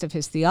context of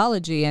his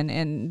theology,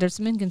 and there's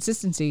some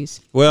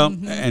inconsistencies. Well,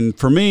 and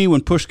for me,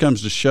 when push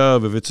comes to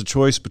shove, if it's a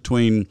choice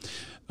between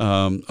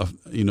a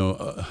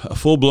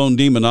full-blown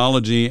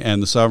demonology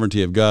and the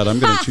sovereignty of God, I'm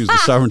going to choose the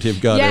sovereignty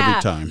of God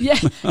every time.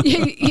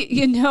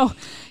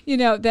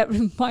 That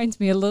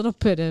reminds me a little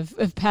bit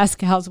of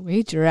Pascal's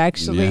wager,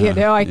 actually.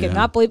 I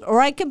cannot believe,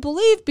 or I can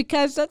believe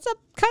because that's a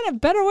kind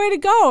of better way to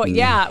go.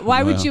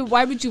 Why would you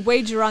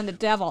wager on the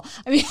devil?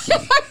 I mean,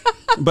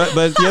 but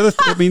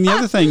the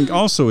other thing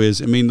also is,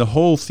 the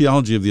whole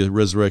theology of the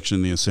resurrection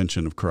and the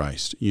ascension of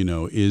Christ,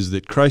 is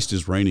that Christ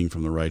is reigning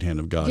from the right hand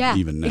of God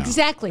even now.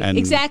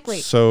 Exactly.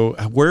 So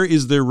where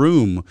is there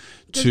room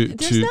to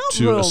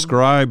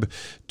ascribe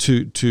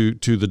to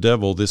the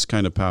devil this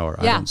kind of power?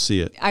 I don't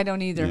see it. I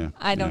don't either. Yeah.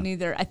 I don't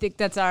either. I think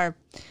that's our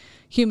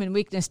human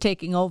weakness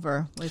taking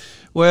over.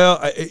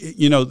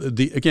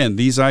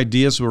 These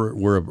ideas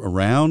were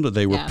around.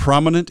 They were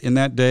prominent in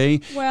that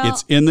day. Well,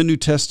 it's in the New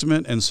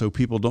Testament, and so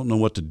people don't know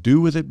what to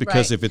do with it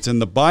because if it's in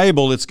the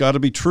Bible, it's got to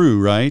be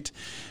true, right?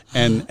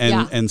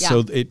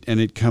 So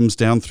it comes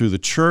down through the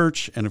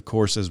church, and of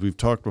course, as we've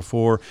talked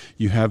before,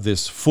 you have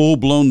this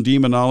full-blown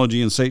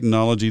demonology and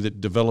Satanology that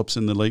develops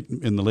in the late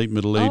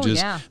Middle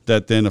Ages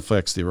that then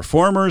affects the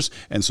Reformers.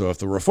 And so, if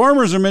the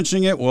Reformers are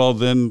mentioning it, well,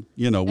 then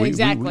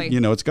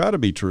it's got to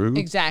be true.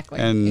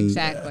 Exactly.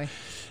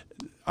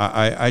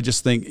 I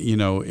just think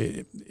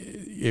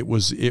it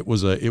was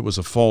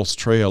a false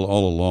trail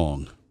all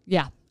along.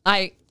 Yeah,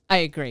 I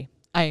agree.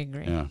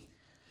 Yeah.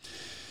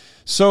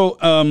 So,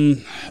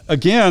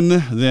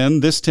 again, then,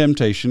 this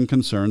temptation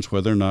concerns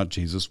whether or not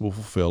Jesus will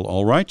fulfill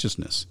all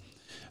righteousness.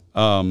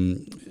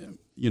 To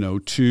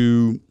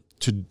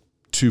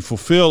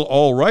fulfill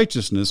all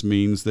righteousness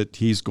means that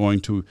he's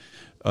going to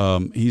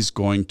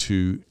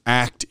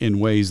act in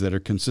ways that are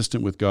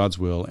consistent with God's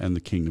will and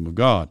the kingdom of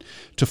God.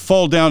 To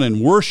fall down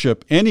and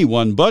worship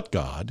anyone but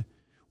God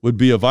would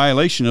be a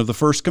violation of the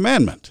first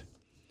commandment.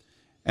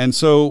 And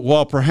so,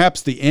 while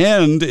perhaps the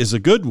end is a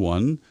good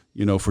one,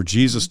 for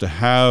Jesus to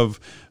have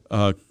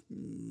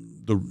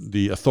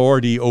the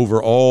authority over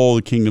all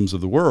the kingdoms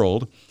of the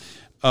world,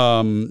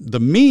 the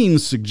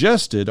means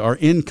suggested are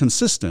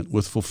inconsistent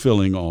with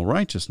fulfilling all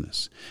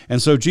righteousness.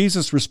 And so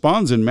Jesus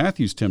responds in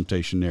Matthew's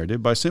temptation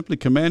narrative by simply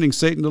commanding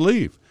Satan to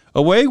leave.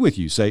 Away with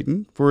you,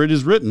 Satan, for it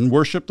is written,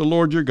 worship the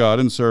Lord your God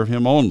and serve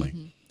him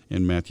only,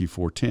 in Matthew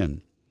 4:10.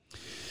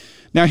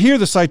 Now here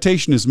the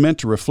citation is meant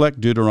to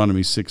reflect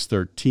Deuteronomy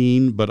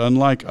 6:13, but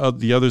unlike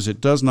the others, it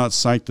does not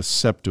cite the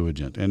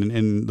Septuagint,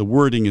 and the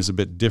wording is a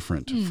bit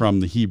different from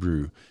the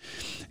Hebrew.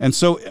 And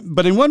so,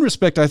 but in one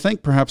respect, I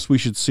think perhaps we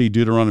should see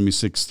Deuteronomy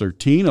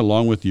 6:13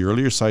 along with the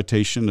earlier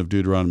citation of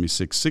Deuteronomy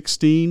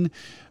 6:16.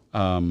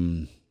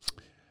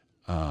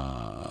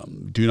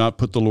 Do not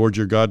put the Lord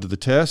your God to the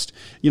test.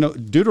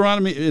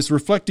 Deuteronomy is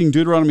reflecting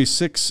Deuteronomy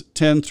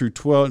 6:10 through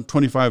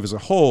 25 as a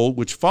whole,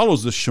 which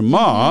follows the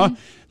Shema,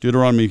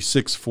 Deuteronomy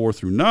 6:4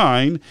 through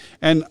 9.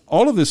 And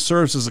all of this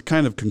serves as a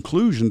kind of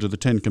conclusion to the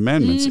Ten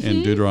Commandments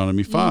in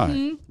Deuteronomy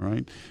 5,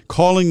 right?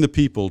 Calling the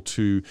people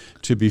to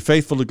be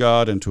faithful to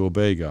God and to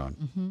obey God.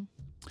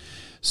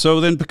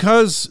 So then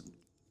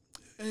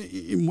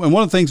and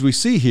one of the things we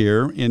see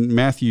here in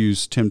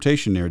Matthew's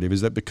temptation narrative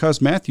is that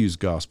because Matthew's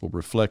gospel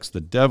reflects the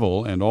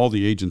devil and all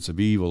the agents of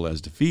evil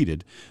as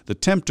defeated, the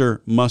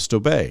tempter must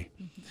obey.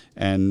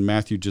 And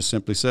Matthew just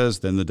simply says,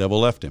 then the devil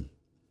left him.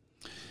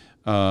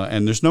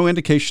 And there's no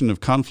indication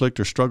of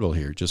conflict or struggle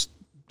here, just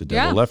the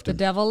devil left him. The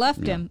devil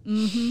left him.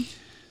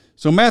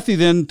 So Matthew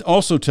then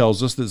also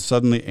tells us that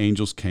suddenly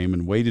angels came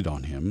and waited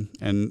on him.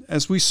 And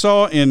as we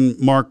saw in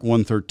Mark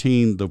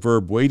 1:13, the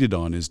verb waited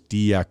on is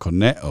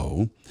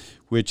diakoneo,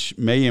 which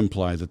may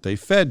imply that they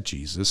fed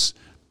Jesus.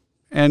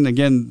 And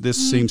again, this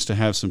seems to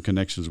have some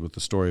connections with the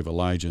story of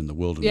Elijah in the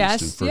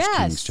wilderness in 1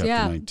 Kings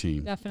chapter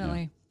 19.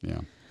 Definitely.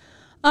 Yeah.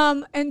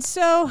 And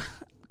so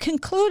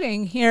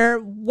concluding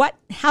here,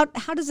 how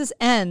does this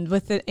end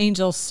with the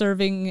angels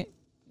serving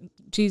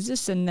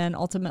Jesus and then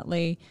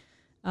ultimately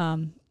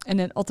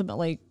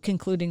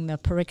concluding the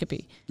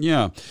pericope?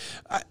 Yeah.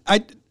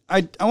 I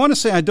want to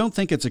say I don't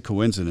think it's a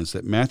coincidence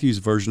that Matthew's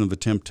version of the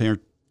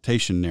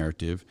temptation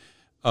narrative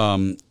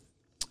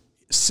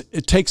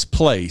it takes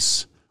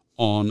place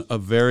on a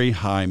very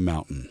high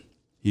mountain.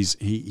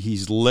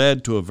 He's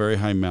led to a very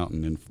high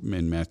mountain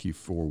in Matthew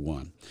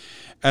 4:1.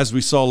 As we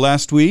saw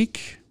last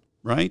week,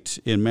 right,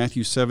 in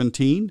Matthew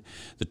 17,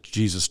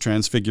 Jesus'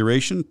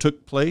 transfiguration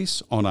took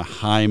place on a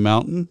high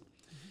mountain.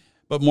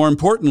 But more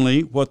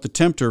importantly, what the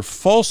tempter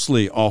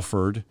falsely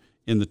offered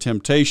in the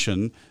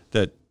temptation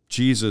that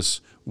he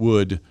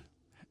would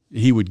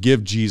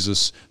give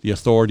Jesus the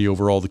authority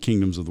over all the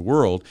kingdoms of the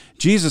world,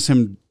 Jesus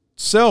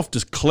himself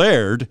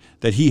declared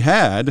that he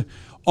had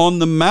on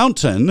the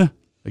mountain,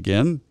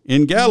 again,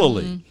 in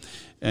Galilee,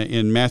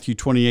 in Matthew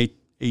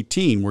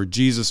 28:18, where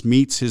Jesus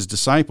meets his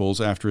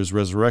disciples after his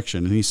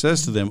resurrection. And he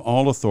says to them,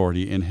 all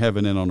authority in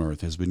heaven and on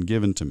earth has been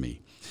given to me.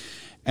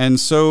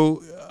 And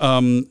so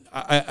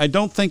I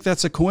don't think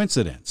that's a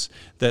coincidence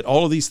that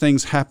all of these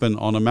things happen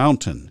on a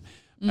mountain.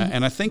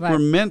 And I think we're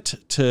meant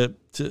to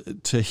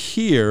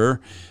hear,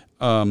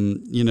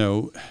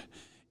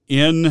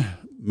 in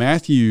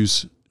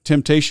Matthew's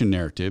temptation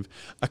narrative,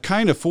 a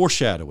kind of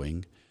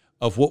foreshadowing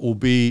of what will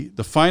be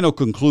the final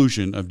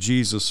conclusion of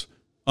Jesus'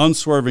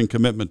 unswerving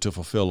commitment to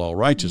fulfill all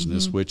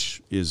righteousness,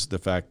 which is the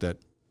fact that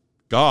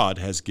God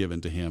has given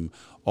to him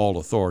all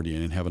authority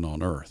in heaven and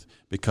on earth,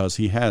 because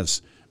he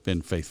has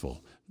been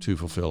faithful to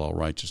fulfill all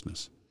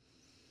righteousness.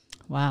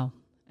 Wow.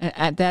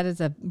 That is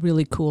a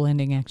really cool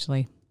ending,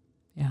 actually.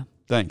 Yeah.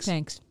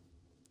 Thanks.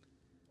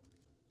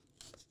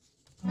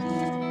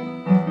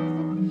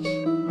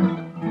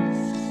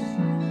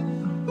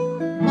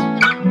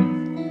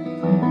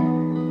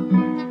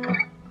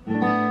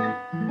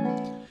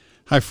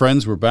 Hi,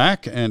 friends. We're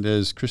back. And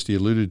as Christy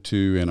alluded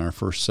to in our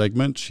first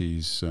segment,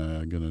 she's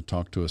going to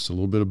talk to us a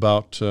little bit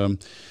about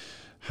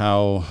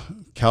how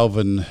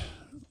Calvin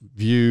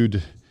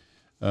viewed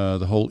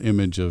the whole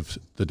image of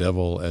the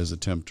devil as a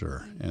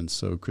tempter. And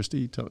so,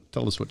 Christy,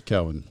 tell us what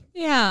Calvin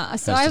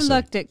so I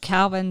looked at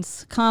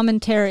Calvin's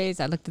commentaries.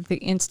 I looked at the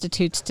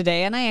Institutes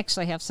today, and I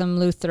actually have some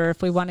Luther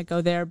if we want to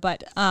go there.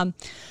 But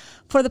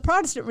for the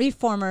Protestant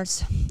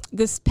Reformers,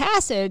 this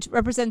passage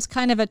represents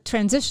kind of a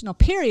transitional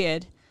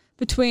period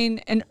between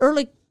an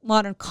early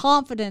modern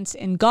confidence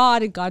in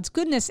God and God's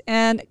goodness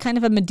and kind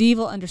of a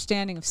medieval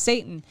understanding of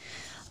Satan.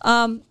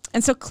 And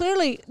so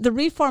clearly the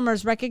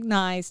Reformers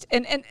recognized,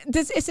 and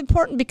this is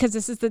important because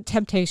this is the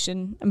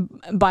temptation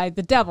by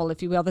the devil,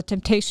 if you will, the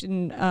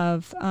temptation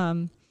of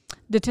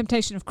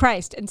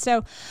Christ. And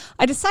so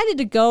I decided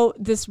to go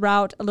this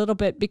route a little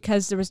bit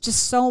because there was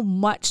just so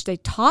much they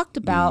talked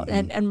about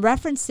and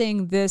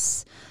referencing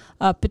this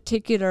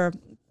particular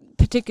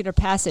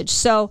passage.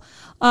 So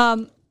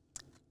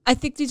I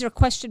think these are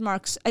question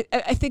marks.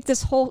 I think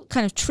this whole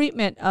kind of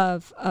treatment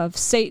of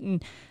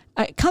Satan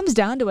it comes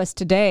down to us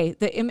today.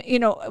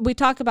 We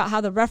talk about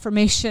how the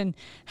Reformation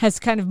has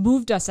kind of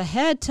moved us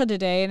ahead to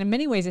today, and in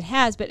many ways it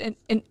has. But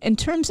in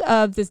terms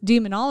of this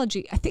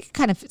demonology, I think it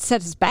kind of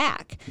sets us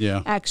back,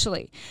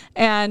 actually.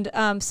 And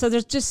so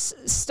there's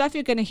just stuff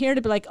you're going to hear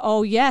to be like,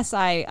 oh, yes,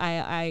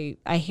 I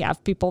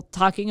have people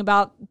talking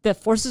about the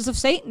forces of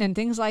Satan and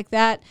things like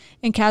that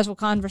in casual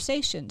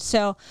conversation.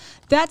 So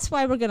that's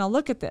why we're going to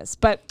look at this.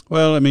 But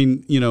well, I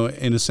mean,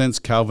 in a sense,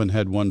 Calvin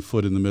had one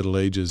foot in the Middle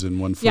Ages and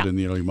one foot in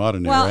the early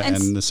modern era.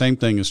 And the same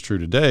thing is true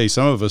today.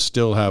 Some of us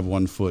still have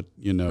one foot,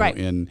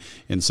 in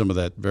some of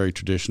that very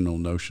traditional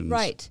notions.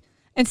 Right.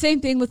 And same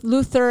thing with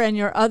Luther and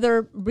your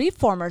other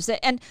reformers.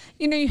 And,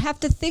 you have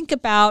to think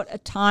about a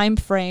time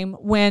frame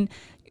when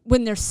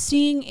they're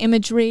seeing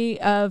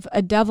imagery of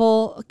a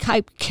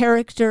devil-type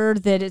character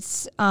that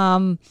it's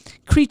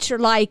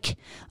creature-like,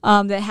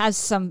 that has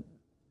some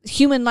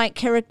human-like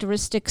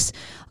characteristics.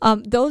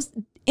 Those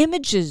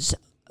images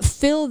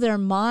fill their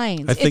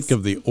minds. I think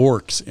of the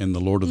orcs in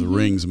the Lord of the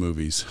Rings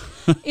movies.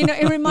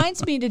 It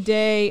reminds me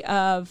today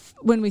of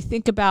when we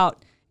think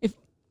about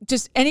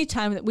just any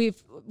time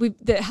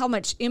that how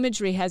much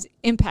imagery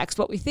impacts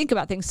what we think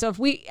about things. So if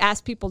we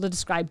ask people to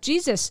describe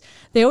Jesus,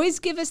 they always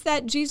give us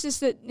that Jesus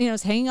that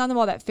is hanging on the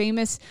wall, that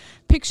famous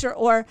picture.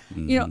 Or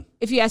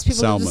if you ask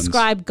people to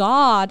describe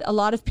God, a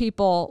lot of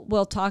people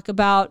will talk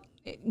about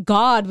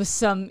God with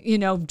some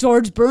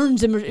George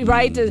Burns,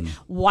 right,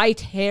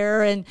 white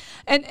hair, and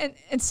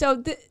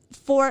so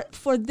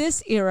for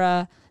this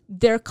era,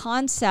 their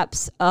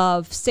concepts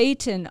of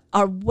Satan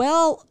are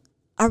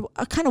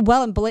kind of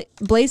well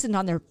emblazoned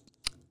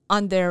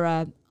on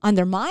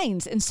their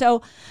minds. And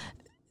so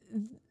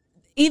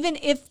even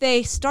if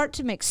they start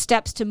to make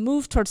steps to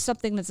move towards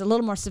something that's a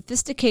little more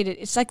sophisticated,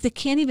 it's like they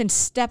can't even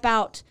step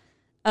out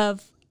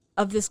of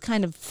this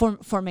kind of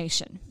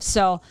formation.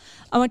 So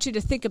I want you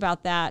to think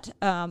about that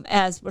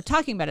as we're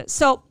talking about it.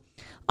 So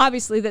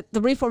obviously that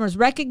the reformers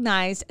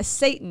recognize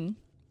Satan,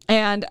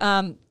 and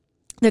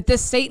that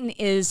this Satan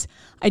is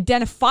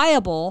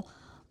identifiable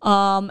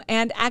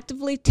and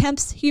actively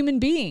tempts human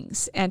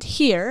beings. And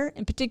here,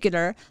 in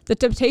particular, the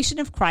temptation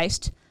of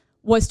Christ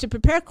was to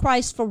prepare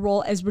Christ for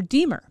role as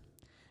Redeemer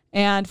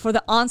and for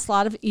the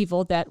onslaught of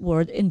evil that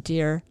would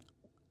endure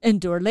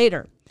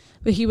later.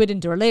 But he would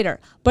endure later.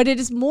 But it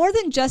is more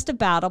than just a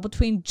battle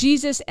between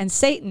Jesus and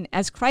Satan,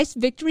 as Christ's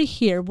victory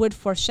here would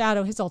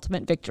foreshadow his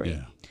ultimate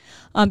victory.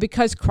 Yeah.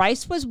 Because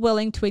Christ was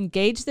willing to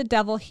engage the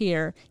devil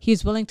here,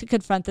 he's willing to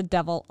confront the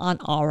devil on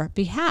our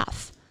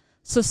behalf.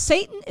 So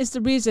Satan is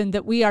the reason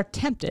that we are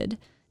tempted,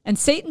 and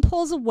Satan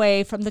pulls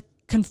away from the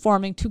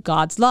conforming to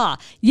God's law.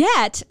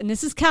 Yet, and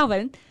this is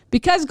Calvin,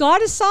 because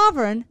God is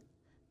sovereign,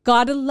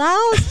 God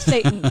allows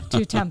Satan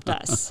to tempt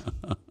us.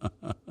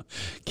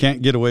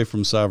 Can't get away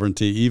from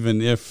sovereignty,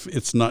 even if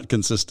it's not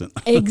consistent.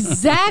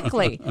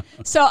 Exactly.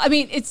 So, I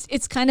mean,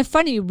 it's kind of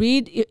funny.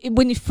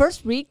 When you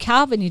first read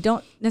Calvin, you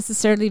don't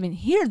necessarily even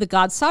hear the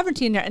God's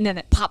sovereignty in there, and then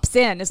it pops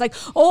in. It's like,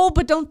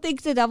 but don't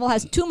think the devil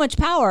has too much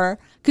power,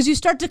 because you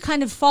start to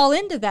kind of fall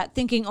into that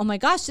thinking, oh my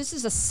gosh, this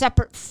is a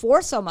separate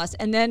force almost.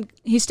 And then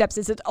he steps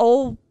in and says,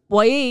 oh,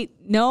 wait,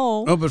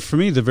 no. Oh, but for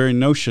me, the very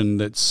notion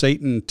that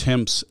Satan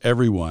tempts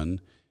everyone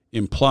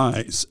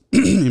implies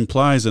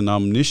an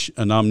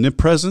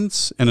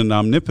omnipresence and an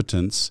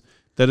omnipotence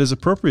that is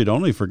appropriate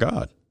only for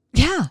God.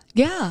 Yeah,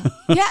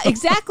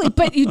 exactly.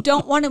 But you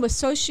don't want to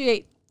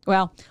associate.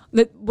 Well,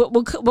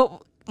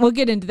 we'll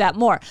get into that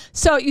more.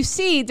 So you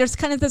see, there's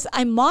kind of this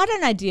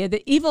modern idea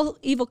that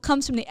evil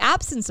comes from the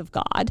absence of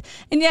God,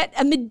 and yet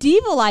a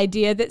medieval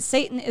idea that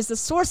Satan is the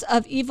source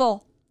of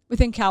evil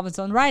within Calvin's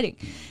own writing.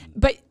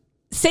 But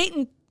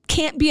Satan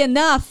can't be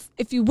enough,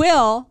 if you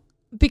will,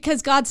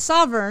 because God's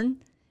sovereign.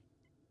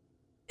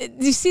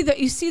 You see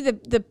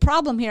the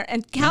problem here,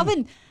 and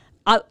Calvin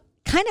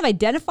kind of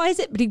identifies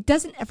it, but he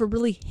doesn't ever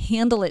really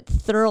handle it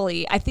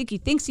thoroughly. I think he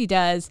thinks he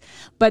does,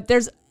 but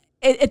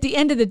at the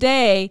end of the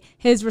day,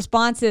 his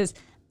response is,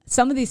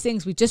 some of these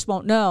things we just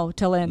won't know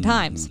till end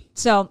times.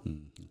 So,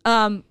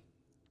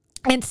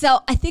 and so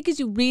I think as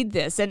you read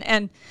this,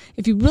 and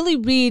if you really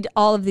read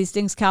all of these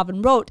things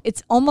Calvin wrote,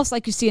 it's almost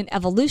like you see an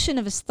evolution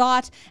of his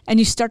thought, and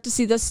you start to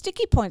see those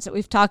sticky points that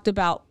we've talked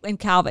about in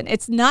Calvin.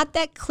 It's not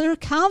that clear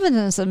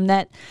Calvinism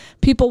that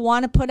people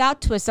want to put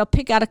out to us. They'll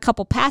pick out a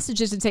couple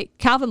passages and say,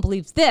 Calvin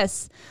believes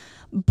this,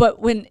 but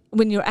when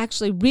you're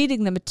actually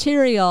reading the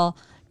material,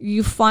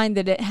 you find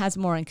that it has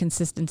more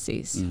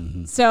inconsistencies.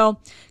 Mm-hmm. So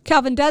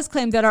Calvin does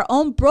claim that our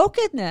own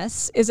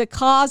brokenness is a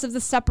cause of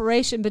the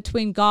separation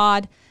between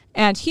God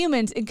and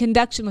humans in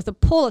conjunction with the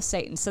pull of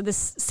Satan. So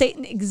this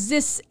Satan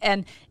exists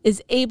and is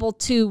able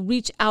to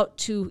reach out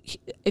to,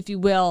 if you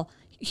will,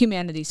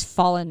 humanity's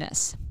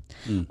fallenness.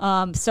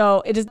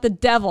 So it is the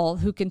devil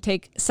who can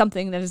take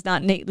something that is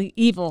not innately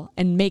evil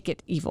and make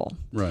it evil.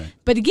 Right.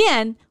 But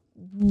again,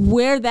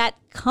 where that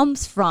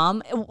comes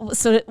from,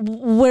 so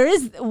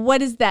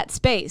what is that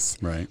space?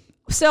 Right.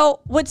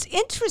 So what's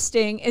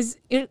interesting is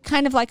you're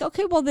kind of like,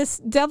 okay, well, this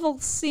devil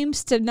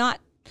seems to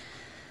not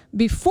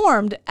be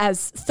formed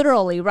as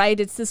thoroughly, right?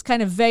 It's this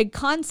kind of vague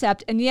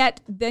concept, and yet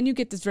then you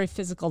get this very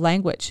physical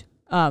language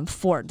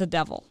for the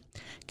devil.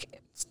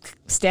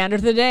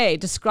 Standard of the Day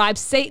describes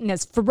Satan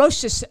as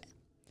ferocious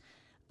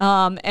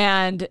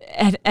and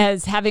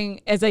as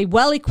a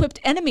well-equipped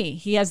enemy.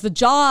 He has the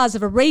jaws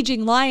of a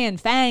raging lion,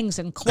 fangs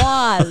and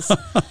claws.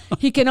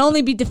 He can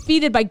only be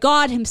defeated by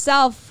God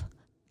himself.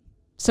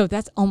 So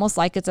that's almost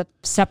like it's a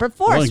separate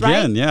force, well,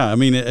 again, right? Yeah. I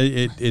mean,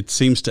 it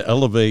seems to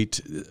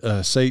elevate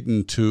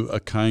Satan to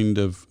a kind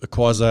of a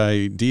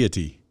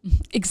quasi-deity.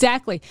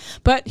 Exactly.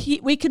 But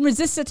we can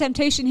resist the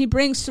temptation he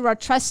brings through our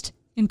trust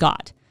in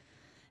God.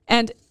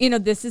 And,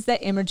 this is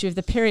that imagery of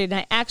the period.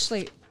 And I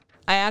actually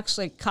I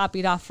actually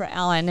copied off for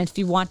Alan. If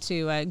you want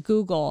to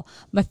Google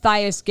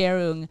Matthias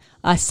Gerung,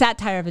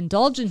 Satire of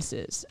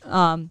Indulgences,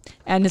 and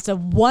it's a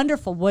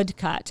wonderful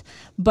woodcut.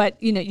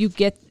 But you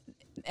get,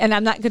 and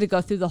I'm not going to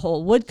go through the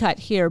whole woodcut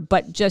here,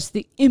 but just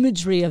the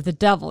imagery of the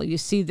devil. You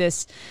see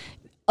this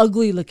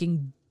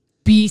ugly-looking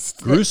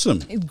beast, gruesome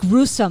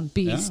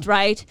beast, yeah.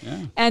 right?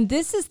 Yeah. And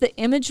this is the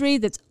imagery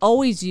that's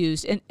always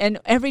used. And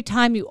every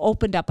time you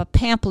opened up a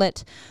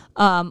pamphlet,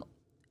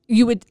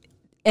 you would,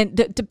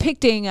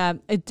 depicting a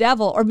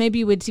devil, or maybe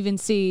you would even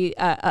see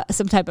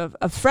some type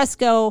of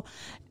fresco.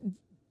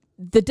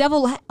 The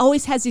devil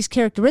always has these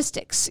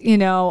characteristics,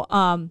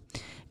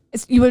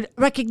 you would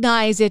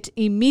recognize it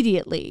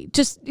immediately.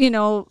 Just,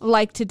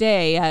 like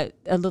today,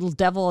 a little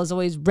devil is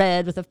always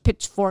red with a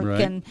pitchfork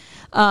right.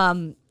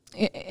 and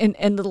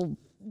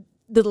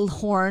little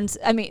horns.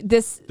 I mean,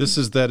 this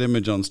is that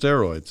image on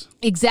steroids.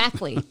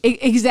 Exactly.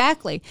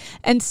 Exactly.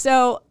 And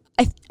so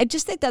I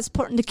just think that's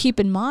important to keep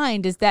in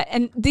mind, is that,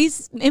 and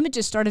these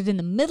images started in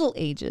the Middle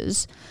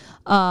Ages,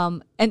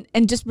 and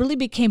just really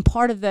became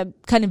part of the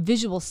kind of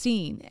visual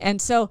scene.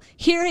 And so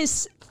here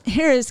is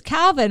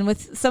Calvin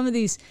with some of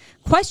these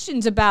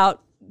questions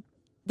about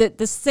that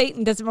the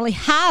Satan doesn't really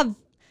have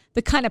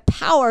the kind of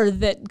power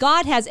that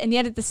God has, and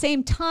yet at the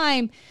same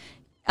time,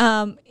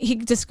 he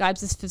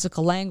describes this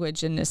physical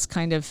language and this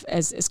kind of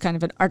as kind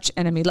of an arch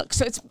enemy look.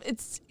 So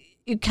it's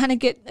you kind of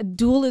get a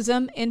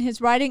dualism in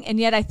his writing, and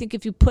yet I think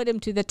if you put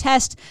him to the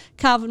test,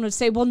 Calvin would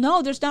say, well,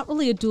 no, there's not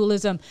really a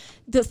dualism.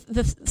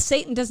 The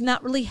Satan does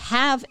not really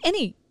have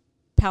any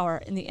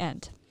power in the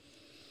end.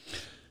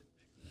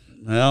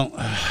 Well,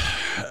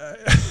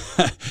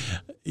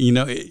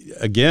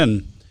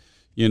 again,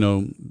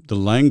 the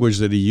language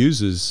that he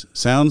uses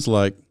sounds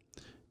like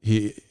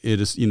to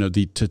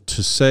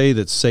say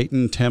that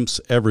Satan tempts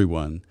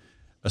everyone,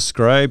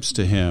 ascribes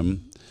to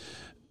him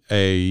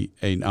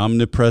an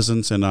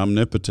omnipresence and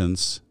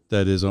omnipotence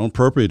that is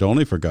appropriate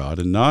only for God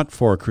and not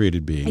for a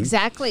created being.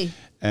 Exactly.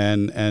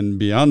 And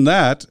beyond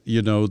that,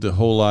 the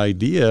whole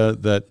idea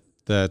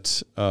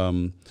that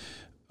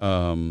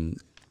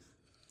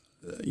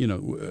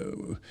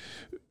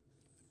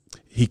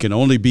he can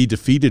only be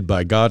defeated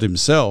by God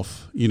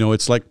himself.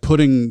 It's like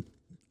putting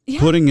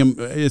him.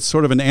 It's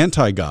sort of an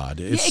anti-God.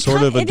 It's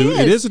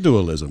it is a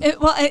dualism. It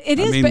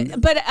is.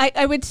 But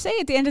I would say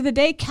at the end of the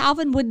day,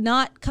 Calvin would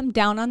not come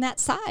down on that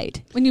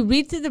side. When you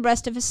read through the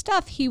rest of his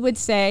stuff, he would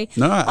say,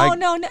 no,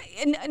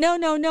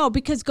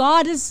 because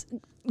God is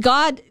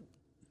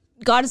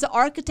the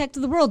architect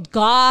of the world.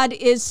 God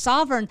is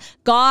sovereign.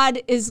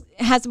 God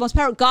has the most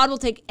power. God will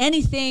take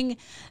anything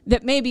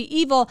that may be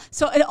evil.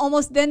 So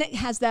it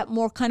has that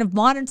more kind of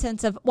modern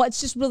sense of, it's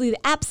just really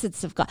the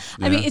absence of God.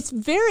 Yeah. I mean, it's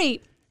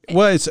very...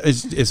 Well,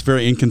 it's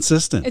very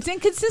inconsistent. It's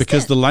inconsistent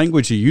because the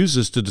language he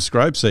uses to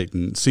describe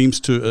Satan seems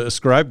to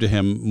ascribe to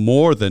him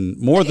more than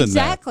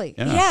exactly.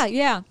 that.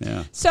 Yeah.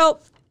 So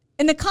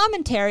in the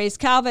commentaries,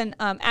 Calvin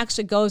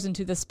actually goes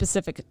into the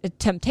specific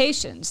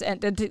temptations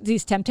and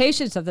these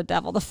temptations of the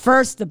devil. The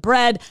first, the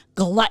bread,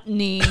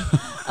 gluttony.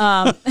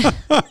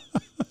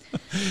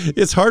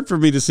 It's hard for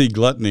me to see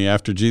gluttony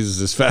after Jesus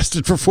has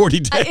fasted for 40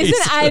 days.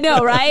 I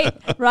know, right?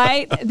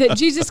 Right? That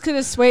Jesus could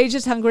assuage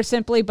his hunger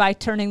simply by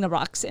turning the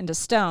rocks into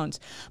stones.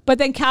 But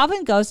then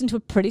Calvin goes into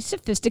a pretty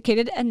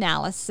sophisticated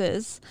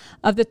analysis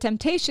of the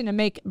temptation to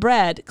make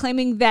bread,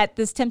 claiming that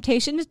this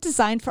temptation is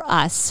designed for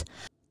us.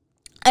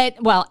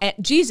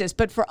 At Jesus,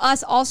 but for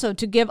us also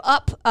to give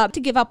up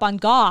on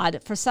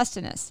God for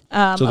sustenance.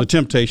 So the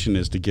temptation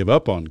is to give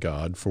up on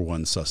God for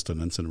one's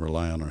sustenance and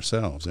rely on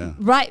ourselves. Yeah.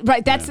 Right.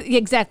 That's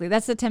exactly.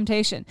 That's the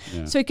temptation.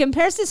 Yeah. So he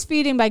compares this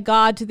feeding by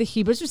God to the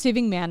Hebrews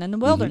receiving manna in the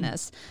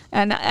wilderness,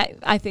 and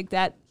I think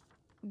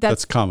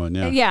that's common.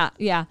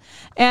 Yeah.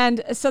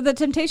 And so the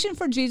temptation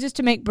for Jesus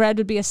to make bread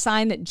would be a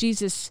sign that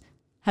Jesus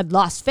had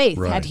lost faith.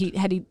 Right.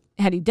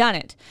 Had he done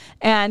it.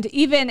 And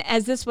even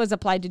as this was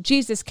applied to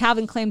Jesus,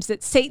 Calvin claims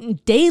that Satan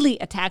daily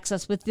attacks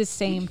us with this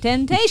same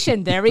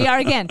temptation. There we are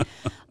again.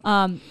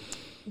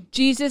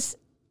 Jesus'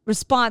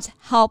 response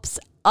helps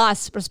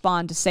us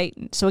respond to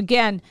Satan. So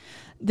again,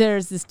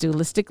 there's this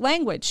dualistic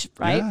language,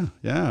 right?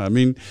 Yeah. I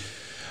mean,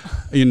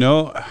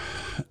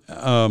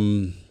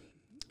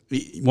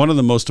 one of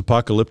the most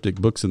apocalyptic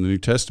books in the New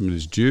Testament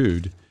is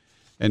Jude.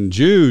 And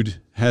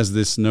Jude has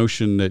this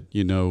notion that,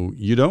 you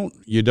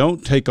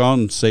don't take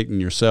on Satan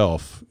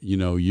yourself.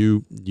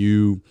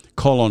 You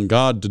call on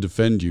God to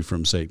defend you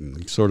from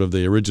Satan, sort of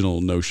the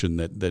original notion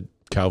that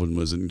Calvin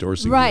was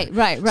endorsing. Right.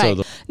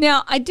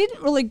 Now, I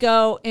didn't really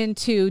go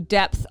into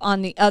depth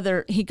on the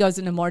other. He goes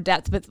into more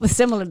depth, but with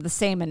similar to the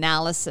same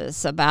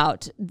analysis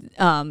about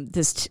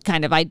this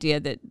kind of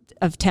idea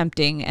of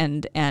tempting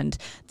and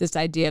this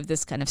idea of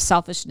this kind of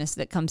selfishness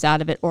that comes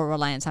out of it, or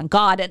reliance on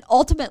God. And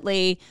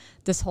ultimately,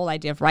 this whole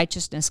idea of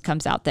righteousness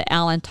comes out that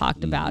Alan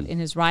talked about in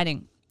his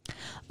writing.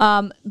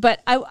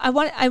 But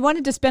I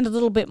wanted to spend a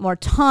little bit more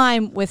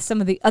time with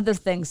some of the other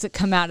things that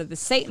come out of the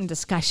Satan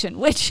discussion,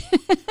 which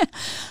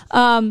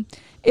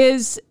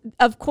is,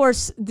 of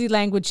course, the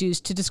language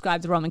used to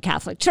describe the Roman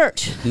Catholic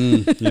Church.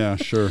 Yeah,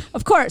 sure.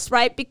 Of course,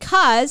 right?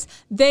 Because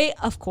they,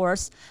 of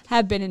course,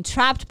 have been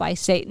entrapped by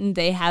Satan.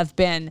 They have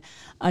been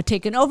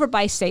taken over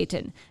by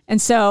Satan.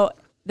 And so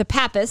the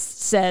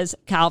papists, says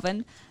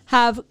Calvin,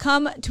 have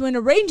come to an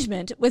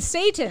arrangement with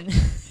Satan.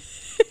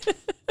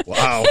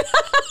 Wow.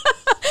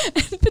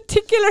 In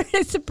particular,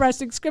 is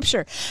suppressing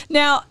Scripture.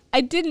 Now,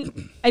 I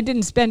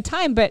didn't spend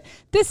time, but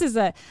this is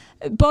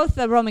both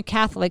the Roman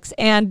Catholics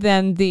and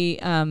then the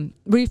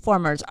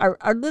Reformers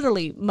are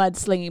literally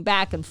mudslinging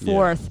back and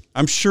forth. Yeah.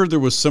 I'm sure there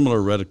was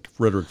similar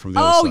rhetoric from the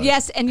other side.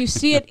 Yes, and you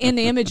see it in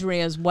the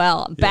imagery as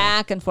well,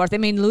 back and forth. I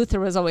mean, Luther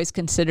was always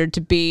considered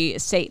to be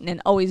Satan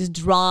and always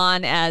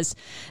drawn as,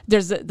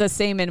 there's the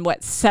same in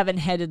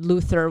seven-headed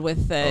Luther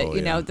with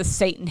the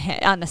Satan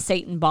head on the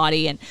Satan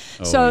body, and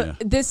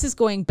this is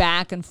going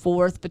back and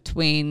forth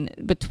between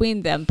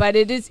them. But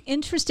it is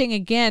interesting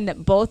again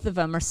that both of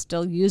them are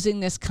still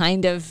using this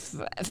kind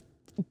of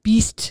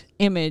beast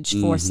image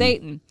for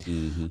Satan.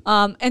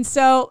 And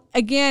so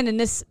again, in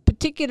this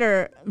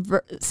particular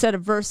set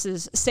of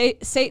verses,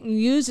 Satan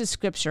uses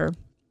Scripture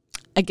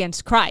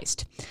against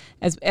Christ,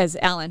 as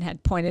Alan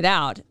had pointed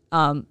out.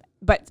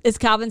 But as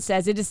Calvin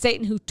says, it is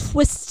Satan who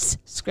twists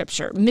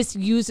Scripture,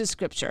 misuses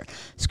Scripture.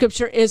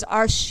 Scripture is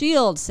our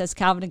shield, says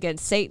Calvin,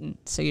 against Satan.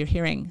 So you're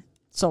hearing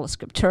sola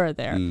scriptura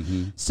there.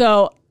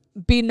 So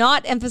be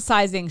not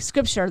emphasizing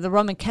Scripture, the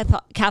Roman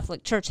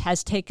Catholic Church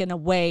has taken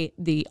away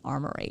the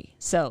armory.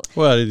 So,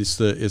 well, it's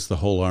the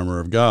whole armor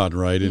of God,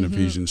 right? In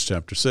Ephesians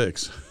chapter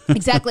 6.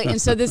 Exactly, and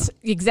so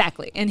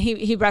and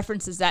he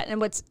references that.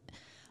 And what's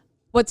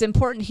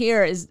important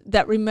here is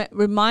that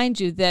remind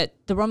you that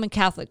the Roman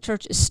Catholic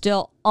Church is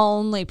still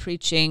only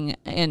preaching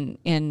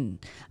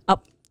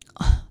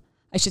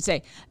I should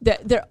say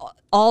that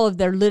all of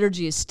their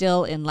liturgy is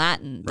still in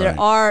Latin. There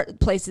are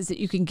places that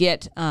you can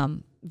get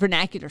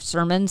vernacular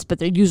sermons, but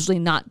they're usually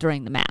not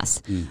during the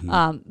Mass.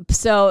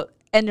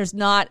 And there's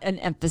not an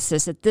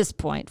emphasis at this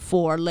point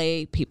for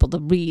lay people to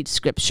read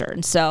Scripture.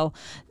 And so,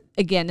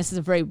 again, this is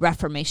a very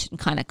Reformation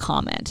kind of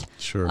comment.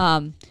 Sure.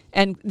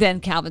 And then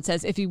Calvin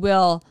says, if you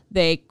will,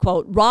 they,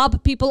 quote,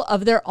 rob people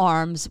of their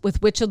arms with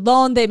which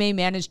alone they may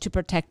manage to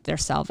protect their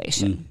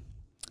salvation.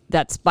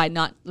 That's by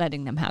not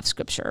letting them have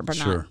Scripture.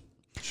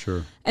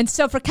 Sure. And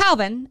so for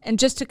Calvin, and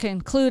just to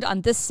conclude on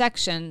this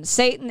section,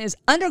 Satan is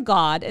under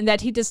God in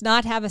that he does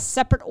not have a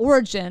separate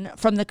origin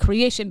from the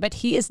creation, but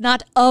he is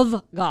not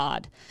of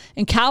God.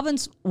 In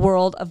Calvin's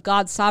world of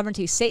God's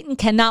sovereignty, Satan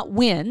cannot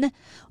win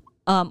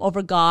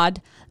over God,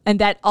 and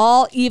that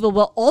all evil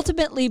will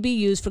ultimately be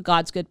used for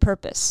God's good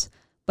purpose.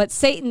 But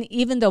Satan,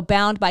 even though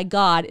bound by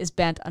God, is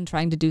bent on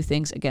trying to do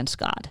things against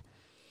God.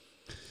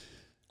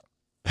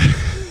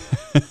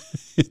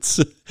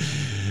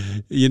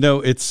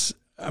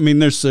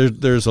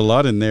 There's a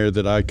lot in there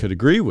that I could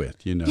agree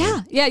with,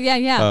 Yeah.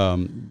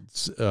 And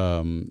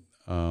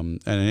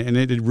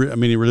it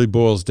really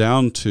boils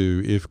down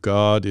to, if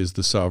God is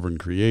the sovereign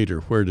creator,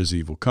 where does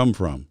evil come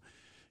from?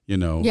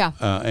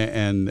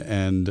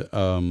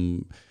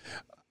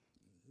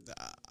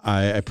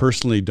 I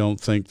personally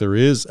don't think there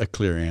is a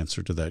clear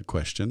answer to that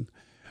question.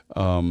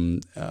 So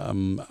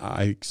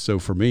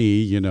for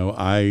me,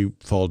 I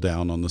fall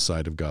down on the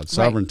side of God's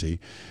sovereignty,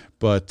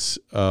 but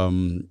I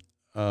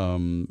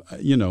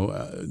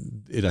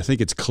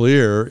think it's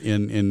clear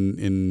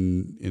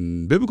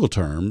in biblical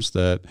terms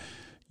that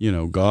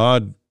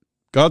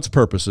God's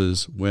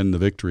purposes win the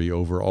victory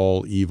over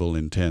all evil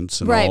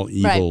intents and all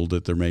evil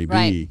that there may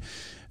be,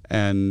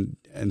 and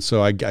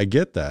so I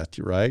get that,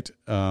 right?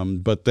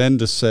 But then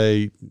to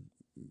say,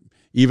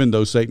 even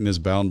though Satan is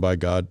bound by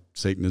God,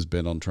 Satan is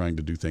bent on trying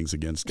to do things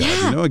against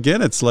God. Yeah.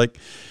 Again, it's like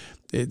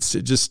it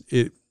seems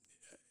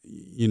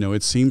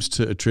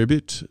to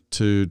attribute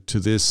to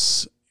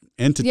this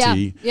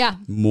entity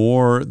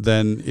more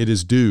than it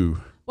is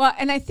due. Well,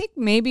 and I think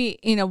maybe,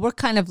 we're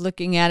kind of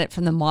looking at it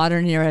from the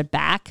modern era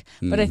back,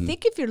 but I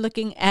think if you're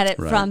looking at it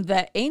from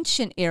the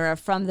ancient era,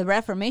 from the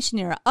Reformation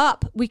era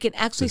up, we can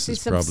actually see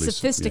some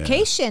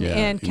sophistication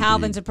in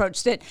Calvin's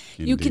approach, that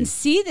you can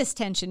see this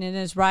tension in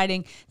his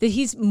writing, that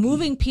he's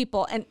moving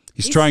people, and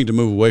he's trying to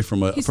move away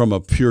from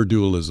a pure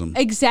dualism.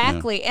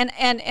 Exactly. Yeah.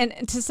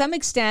 And to some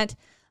extent,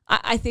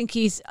 I think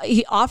he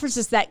offers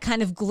us that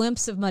kind of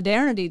glimpse of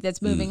modernity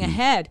that's moving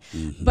ahead.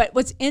 But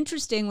what's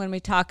interesting when we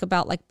talk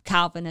about like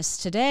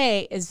Calvinists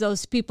today is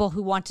those people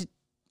who want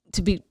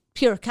to be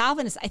pure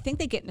Calvinists, I think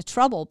they get into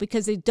trouble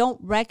because they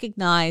don't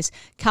recognize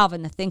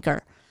Calvin the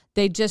thinker.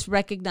 They just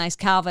recognize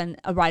Calvin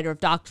a writer of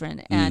doctrine,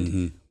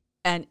 and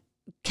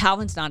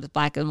Calvin's not as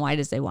black and white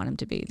as they want him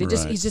to be.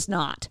 He's just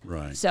not.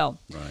 Right. So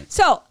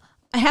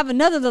I have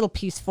another little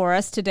piece for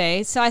us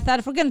today. So I thought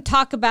if we're going to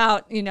talk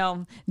about,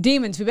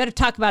 demons, we better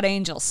talk about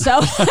angels.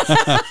 So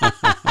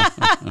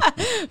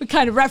we're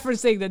kind of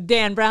referencing the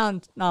Dan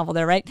Brown novel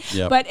there, right?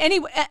 Yep. But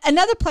anyway,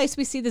 another place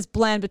we see this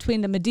blend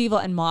between the medieval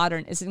and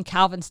modern is in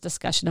Calvin's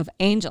discussion of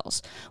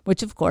angels,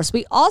 which of course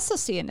we also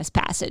see in this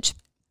passage.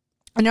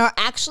 And there are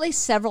actually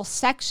several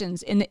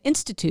sections in the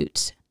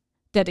Institutes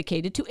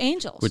dedicated to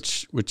angels.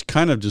 Which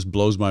kind of just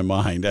blows my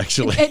mind,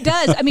 actually. It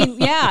does. I mean,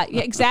 yeah,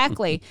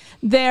 exactly.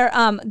 They're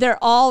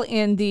all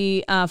in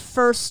the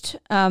first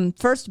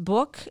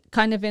book,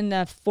 kind of in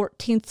the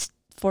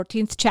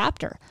 14th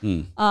chapter.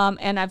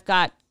 And I've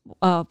got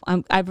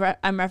I'm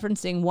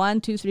referencing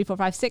 1, 2, 3, 4,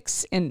 5,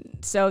 6, and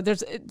so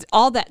there's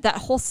all that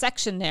whole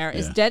section there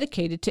is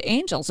dedicated to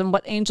angels and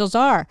what angels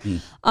are.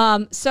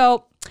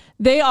 So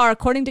they are,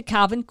 according to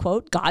Calvin,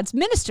 quote, God's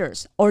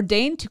ministers,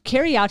 ordained to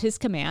carry out his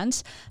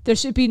commands. There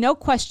should be no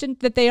question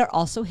that they are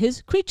also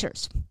his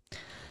creatures.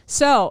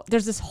 So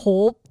there's this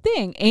whole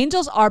thing.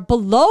 Angels are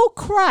below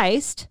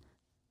Christ,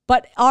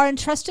 but are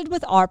entrusted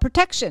with our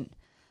protection.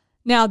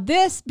 Now,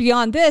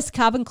 beyond this,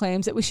 Calvin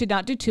claims that we should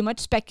not do too much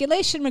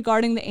speculation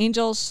regarding the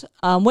angels,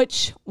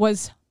 which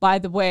was, by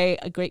the way,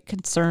 a great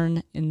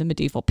concern in the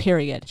medieval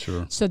period.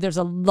 Sure. So there's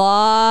a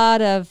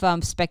lot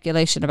of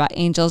speculation about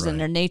angels and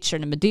their nature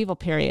in the medieval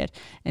period.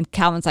 And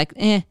Calvin's like,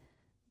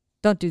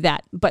 don't do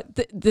that. But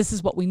this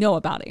is what we know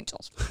about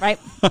angels, right?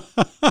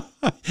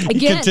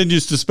 He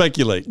continues to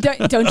speculate.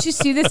 Don't you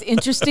see this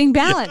interesting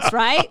balance,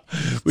 right?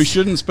 We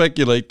shouldn't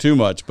speculate too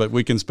much, but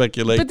we can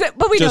speculate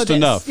but we just know this.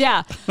 enough.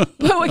 Yeah. But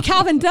what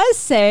Calvin does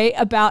say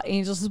about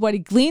angels is what he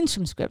gleans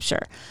from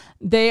Scripture.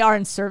 They are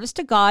in service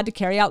to God to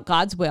carry out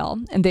God's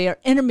will, and they are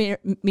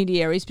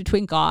intermediaries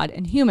between God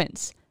and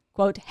humans.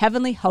 Quote,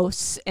 heavenly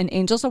hosts and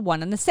angels are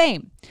one and the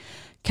same.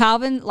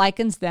 Calvin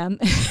likens them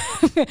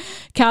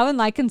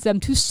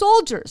to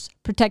soldiers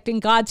protecting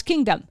God's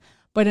kingdom.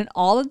 But in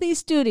all of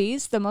these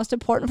duties, the most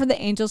important for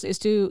the angels is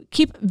to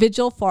keep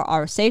vigil for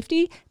our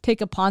safety,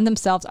 take upon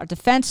themselves our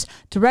defense,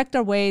 direct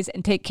our ways,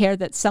 and take care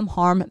that some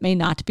harm may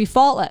not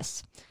befall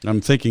us. I'm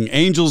thinking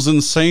angels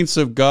and saints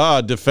of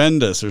God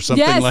defend us or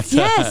something like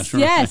that.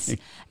 Yes.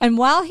 And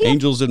while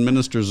angels and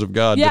ministers of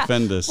God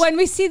defend us. When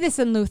we see this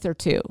in Luther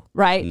too,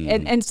 right?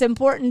 And it's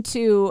important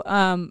to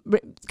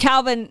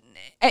Calvin.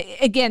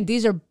 Again,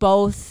 these are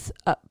both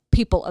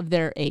people of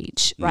their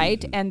age,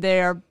 right? And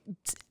they're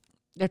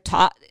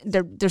taught.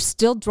 They're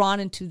still drawn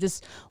into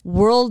this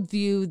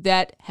worldview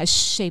that has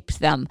shaped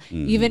them,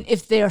 even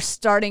if they are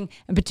starting,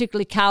 and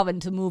particularly Calvin,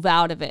 to move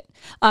out of it.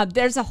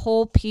 There's a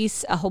whole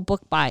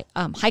book by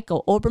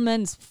Heiko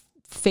Oberman's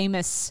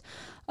famous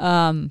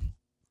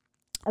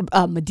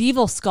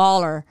medieval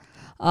scholar.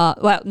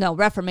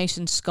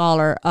 Reformation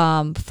scholar.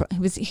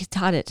 He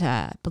taught at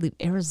I believe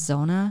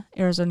Arizona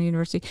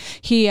University.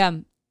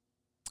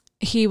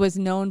 He was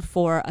known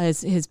for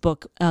his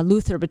book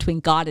Luther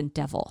Between God and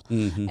Devil,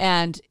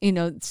 and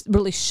it's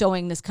really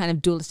showing this kind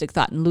of dualistic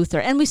thought in Luther,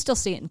 and we still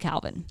see it in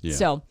Calvin. Yeah.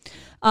 So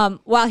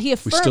while he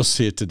affirms, we still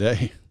see it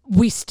today.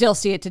 We still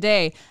see it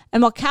today,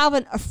 and while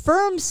Calvin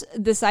affirms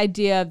this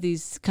idea of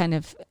these kind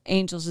of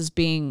angels as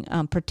being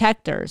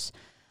protectors,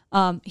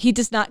 he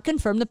does not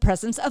confirm the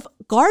presence of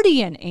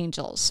guardian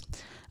angels.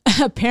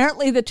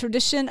 Apparently, the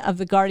tradition of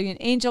the guardian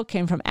angel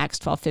came from Acts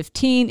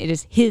 12:15. It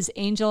is his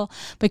angel,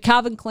 but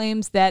Calvin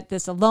claims that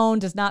this alone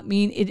does not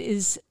mean it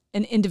is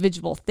an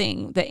individual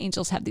thing. The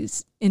angels have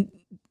these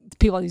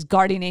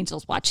guardian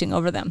angels watching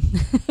over them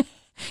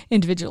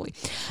individually.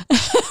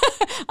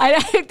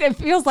 It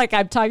feels like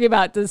I'm talking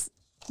about this.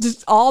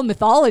 Just all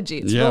mythology.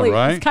 It's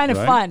it's kind of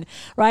fun,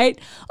 right?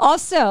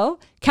 Also,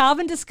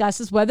 Calvin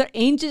discusses whether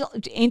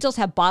angels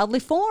have bodily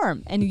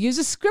form, and he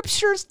uses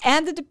scriptures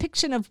and the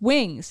depiction of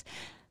wings.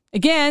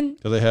 Again,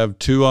 do they have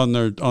two on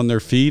their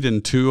feet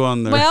and two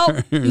on their?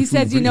 Well, he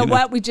says, you know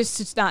what? We just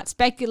should not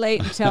speculate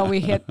until we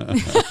hit.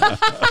 That's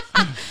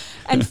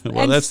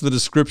the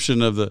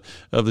description of the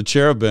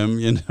cherubim,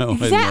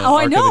 Exactly.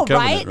 I know,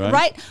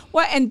 right?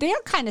 Well, and they're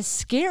kind of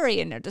scary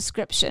in their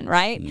description,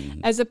 right?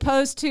 As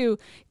opposed to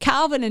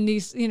Calvin and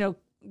these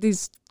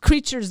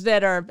creatures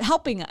that are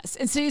helping us.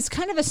 And so it's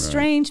kind of a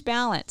strange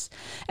balance.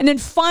 And then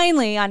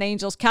finally, on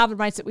angels, Calvin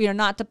writes that we are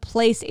not to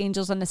place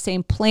angels on the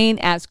same plane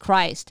as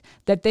Christ,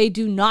 that they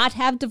do not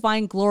have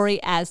divine glory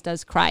as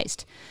does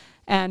Christ.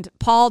 And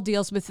Paul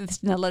deals with this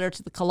in a letter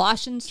to the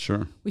Colossians.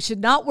 Sure. We should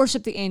not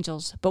worship the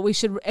angels, but we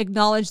should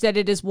acknowledge that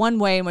it is one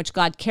way in which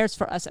God cares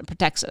for us and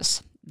protects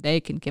us. They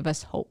can give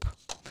us hope.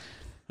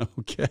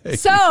 Okay.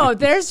 So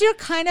there's your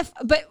kind of,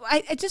 but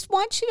I just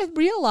want you to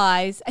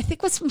realize, I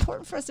think what's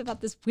important for us about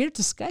this weird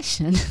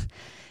discussion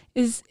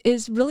is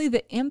really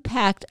the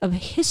impact of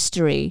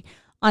history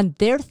on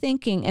their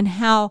thinking and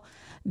how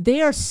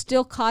they are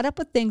still caught up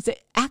with things that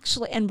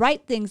actually, and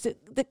right things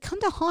that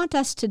come to haunt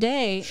us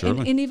today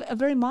in even a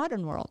very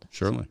modern world.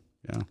 Surely.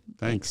 Yeah.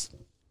 Thanks.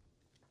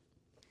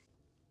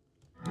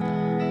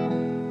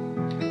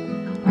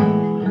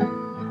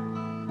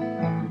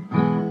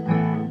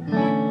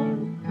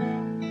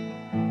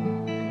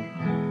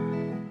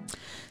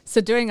 So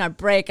during our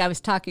break, I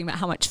was talking about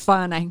how much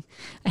fun I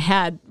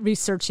had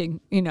researching,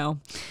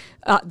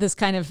 this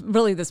kind of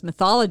really this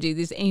mythology,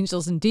 these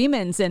angels and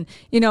demons, and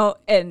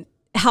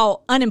how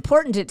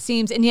unimportant it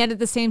seems, and yet at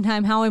the same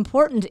time how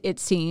important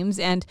it seems,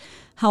 and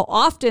how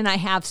often I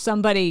have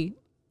somebody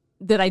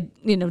that I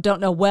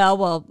don't know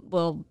well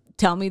will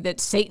tell me that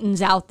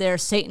Satan's out there,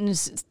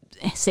 Satan's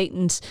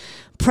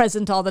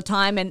present all the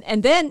time,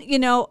 and then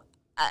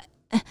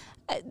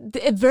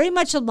very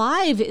much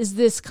alive is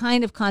this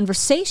kind of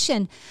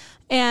conversation,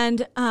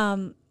 and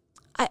I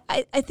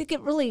think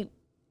it really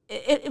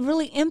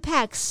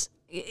impacts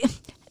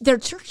their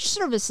church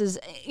services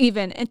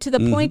even, and to the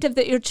point of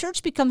that your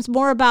church becomes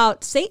more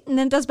about Satan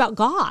than it does about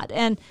God.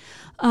 And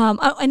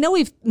I know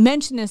we've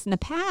mentioned this in the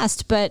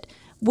past, but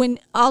when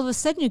all of a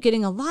sudden you're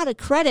getting a lot of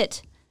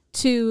credit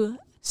to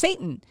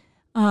Satan,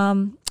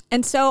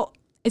 and so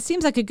it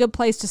seems like a good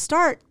place to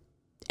start,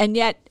 and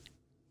yet.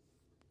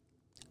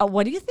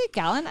 What do you think,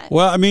 Alan?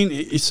 Well, I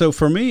mean, so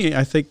for me,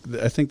 I think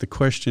the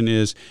question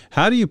is,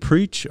 how do you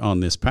preach on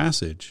this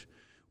passage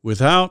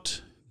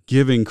without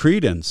giving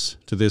credence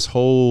to this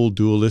whole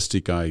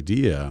dualistic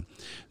idea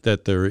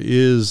that there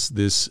is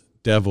this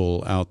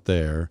devil out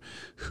there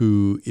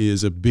who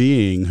is a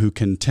being who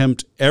can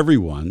tempt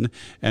everyone,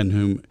 and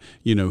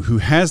who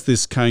has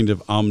this kind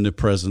of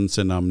omnipresence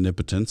and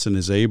omnipotence, and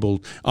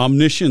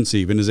omniscience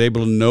even, is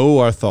able to know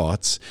our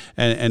thoughts,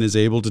 and is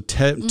able to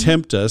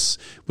tempt us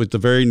with the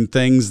very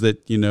things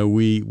that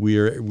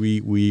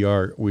we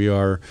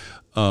are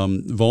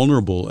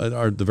vulnerable,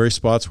 are the very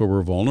spots where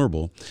we're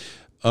vulnerable.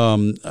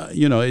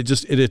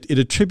 It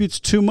attributes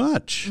too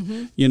much.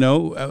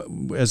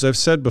 As I've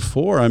said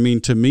before, I mean,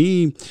 to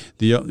me,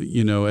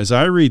 as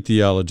I read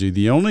theology,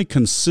 the only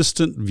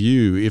consistent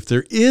view, if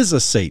there is a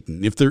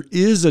Satan, if there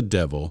is a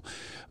devil,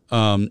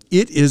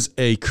 it is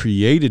a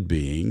created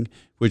being,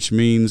 which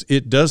means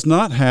it does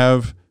not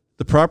have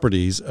the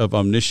properties of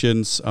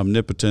omniscience,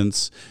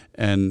 omnipotence,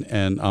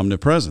 and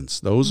omnipresence.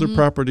 Those are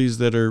properties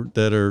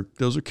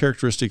those are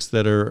characteristics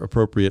that are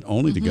appropriate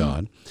only to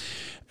God.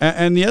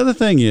 And the other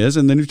thing is,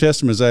 in the New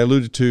Testament, as I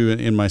alluded to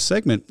in my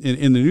segment,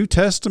 in the New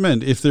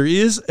Testament, if there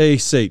is a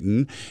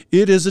Satan,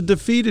 it is a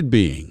defeated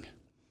being,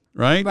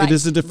 right? It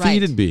is a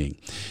defeated being.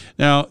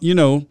 Now,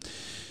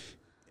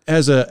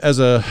 as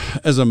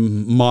a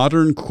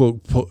modern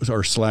quote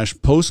or slash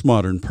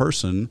postmodern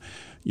person,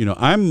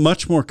 I'm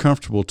much more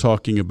comfortable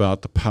talking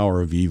about the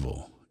power of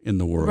evil in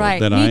the world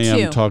than I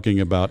am talking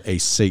about a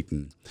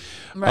Satan.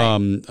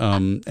 Right.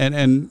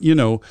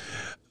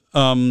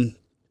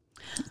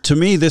 To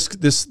me,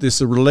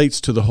 this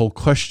relates to the whole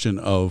question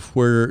of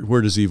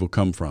where does evil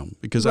come from?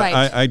 Because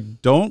I'm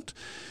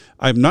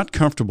not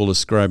comfortable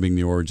ascribing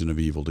the origin of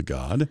evil to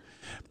God,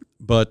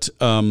 but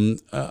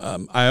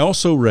I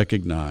also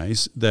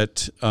recognize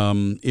that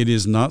it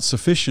is not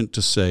sufficient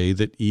to say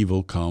that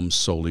evil comes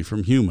solely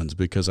from humans,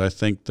 because I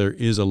think there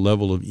is a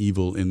level of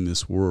evil in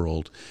this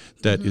world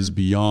that is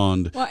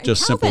beyond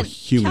just simple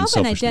human selfishness.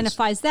 Calvin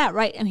identifies that,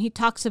 right? And he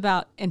talks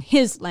about, in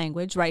his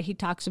language, right, he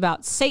talks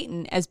about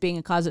Satan as being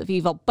a cause of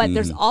evil, but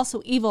there's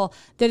also evil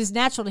that is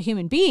natural to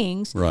human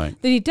beings that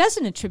he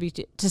doesn't attribute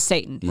it to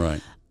Satan.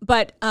 Right.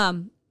 But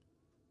I'm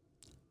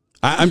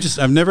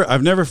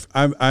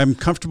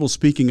comfortable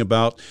speaking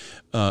about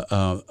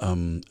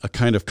a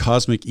kind of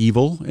cosmic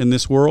evil in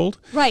this world,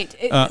 right?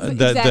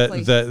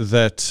 Exactly.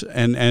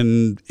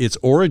 And its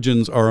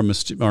origins are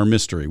a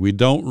mystery. We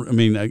don't. I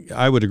mean,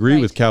 I would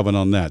agree with Calvin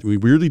on that. We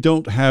really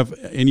don't have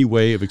any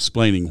way of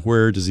explaining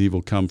where does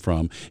evil come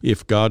from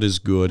if God is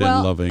good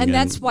and loving. And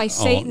that's why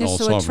Satan is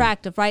so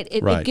attractive, right?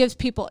 It gives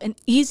people an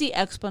easy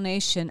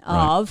explanation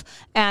of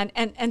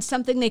and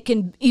something they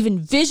can even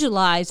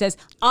visualize as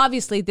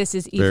obviously this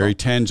is evil. Very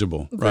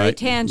tangible, very right?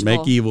 Tangible.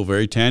 Make evil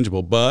very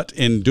tangible, but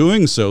in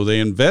doing so, they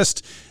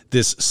invest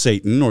this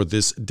Satan or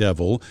this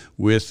devil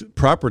with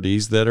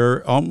properties that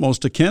are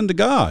almost akin to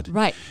God.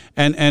 Right.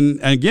 And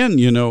again,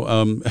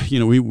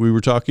 we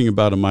were talking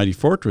about A Mighty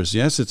Fortress.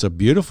 Yes, it's a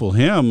beautiful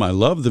hymn. I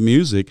love the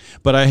music,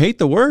 but I hate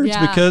the words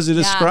because it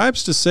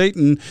ascribes to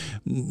Satan,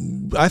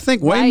 I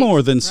think, way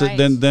more than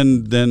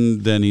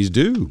he's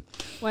due.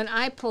 When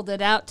I pulled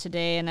it out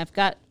today, and I've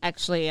got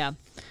actually a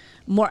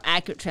more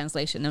accurate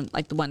translation than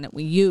like the one that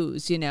we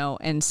use,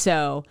 and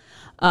so,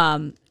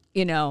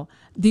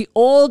 the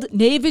old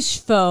knavish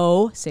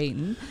foe,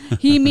 Satan,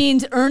 he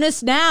means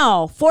earnest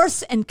now,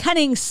 force and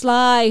cunning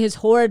sly, his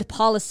horrid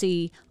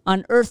policy,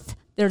 on earth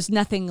there's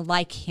nothing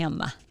like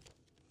him.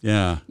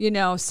 Yeah.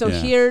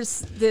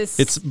 Here's this.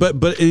 It's but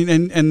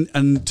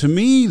to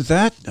me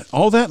that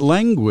all that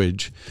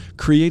language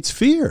creates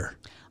fear.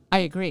 I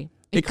agree.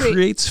 It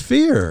creates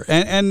fear.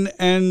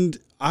 And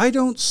I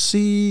don't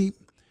see,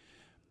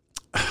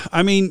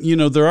 I mean,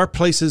 there are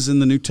places in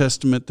the New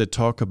Testament that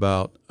talk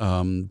about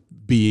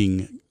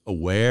being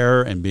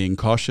aware and being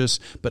cautious,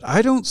 but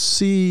I don't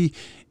see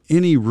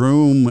any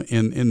room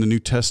in the New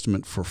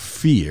Testament for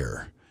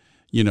fear,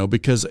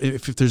 because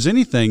if there's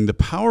anything, the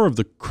power of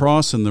the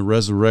cross and the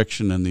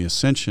resurrection and the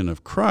ascension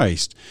of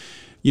Christ,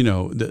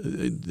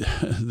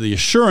 the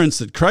assurance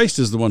that Christ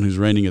is the one who's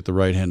reigning at the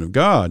right hand of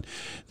God,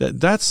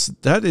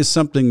 that is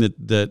something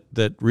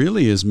that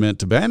really is meant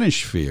to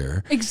banish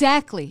fear.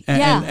 Exactly.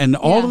 And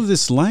all of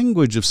this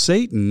language of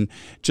Satan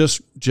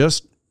just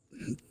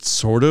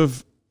sort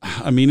of,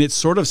 it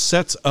sort of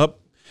sets up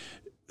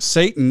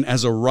Satan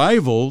as a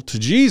rival to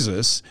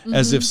Jesus,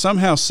 as if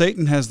somehow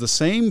Satan has the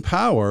same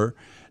power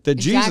that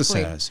Jesus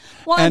has.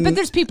 Well, but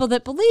there's people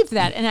that believe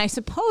that, and I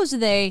suppose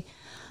they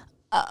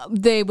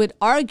they would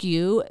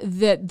argue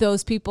that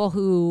those people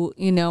who,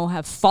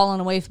 have fallen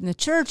away from the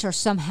church are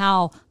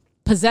somehow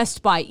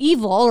possessed by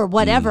evil or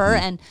whatever.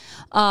 And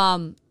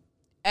I've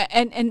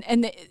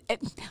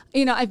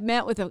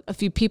met with a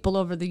few people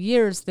over the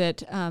years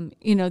that,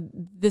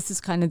 this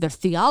is kind of their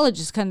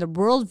theology, is kind of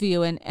their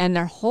worldview, and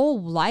their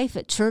whole life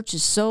at church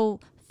is so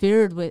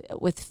filled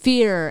with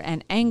fear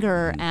and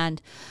anger,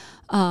 and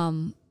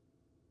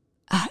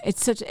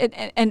it's such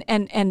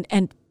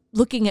and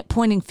looking at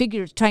pointing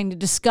figures, trying to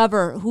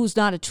discover who's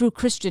not a true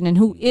Christian and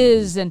who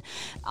is, and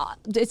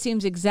it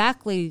seems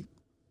exactly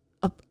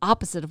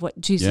opposite of what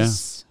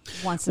Jesus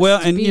wants us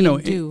to be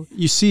and do.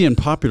 You see in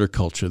popular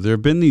culture, there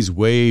have been these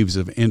waves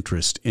of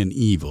interest in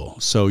evil.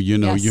 So,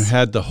 you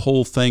had the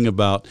whole thing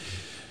about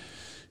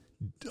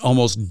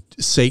almost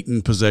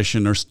Satan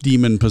possession or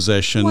demon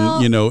possession,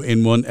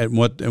 in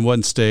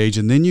one stage,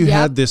 and then you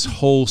had this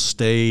whole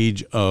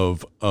stage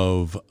of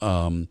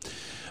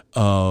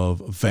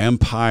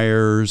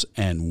vampires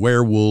and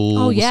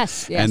werewolves. Oh,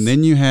 yes. And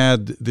then you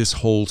had this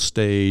whole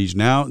stage.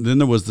 Then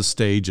there was the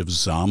stage of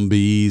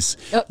zombies,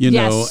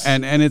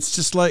 and it's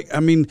just like,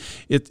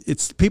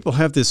 it's people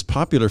have this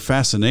popular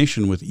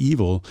fascination with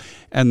evil,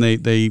 and they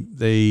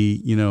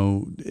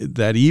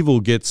that evil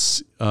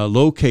gets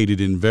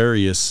located in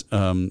various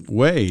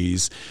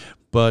ways.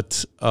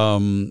 But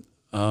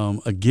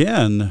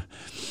again,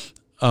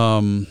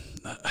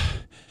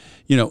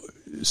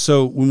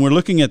 so when we're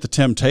looking at the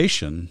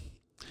temptation,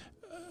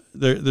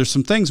 there's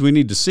some things we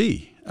need to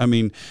see.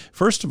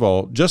 First of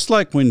all, just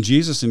like when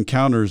Jesus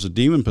encounters a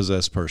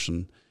demon-possessed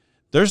person,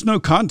 there's no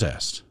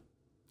contest.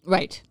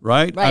 Right.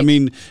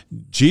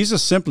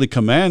 Jesus simply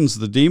commands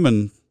the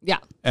demon,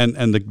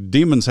 and the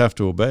demons have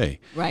to obey.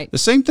 Right. The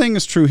same thing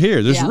is true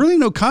here. There's really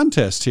no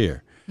contest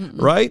here,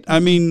 right?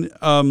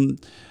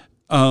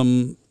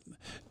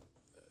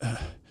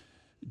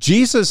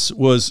 Jesus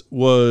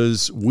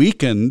was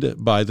weakened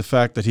by the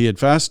fact that he had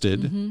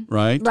fasted,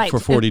 right, for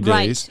 40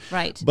 days.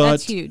 Right. But,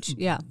 that's huge.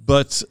 Yeah.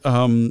 But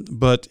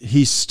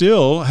he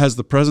still has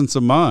the presence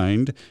of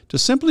mind to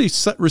simply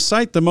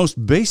recite the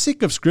most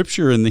basic of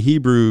Scripture in the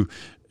Hebrew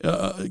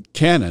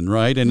canon,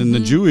 right, and in the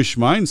Jewish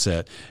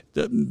mindset,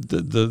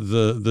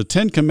 the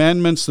Ten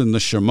Commandments and the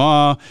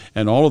Shema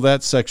and all of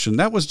that section.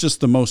 That was just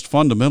the most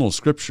fundamental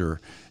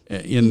Scripture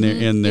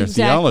in their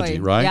theology,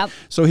 right? Yep.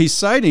 So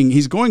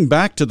he's going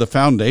back to the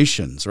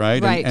foundations,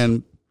 right?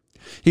 And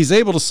he's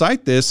able to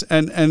cite this,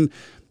 and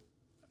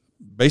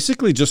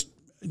basically just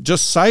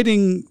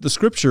citing the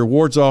Scripture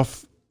wards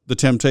off the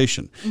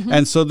temptation.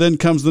 And so then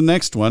comes the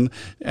next one,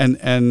 and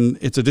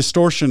it's a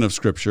distortion of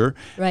Scripture.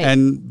 Right.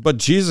 But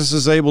Jesus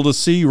is able to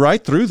see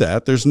right through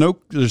that. There's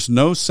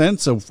no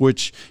sense of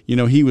which,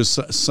 he was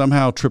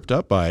somehow tripped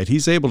up by it.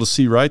 He's able to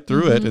see right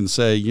through it and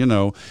say,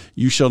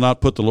 you shall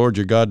not put the Lord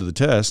your God to the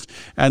test.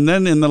 And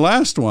then in the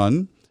last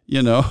one,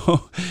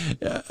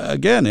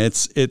 again,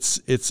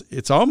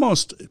 it's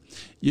almost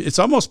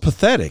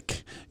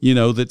pathetic,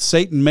 that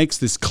Satan makes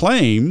this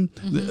claim,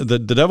 the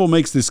devil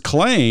makes this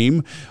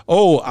claim,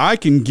 I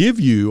can give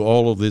you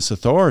all of this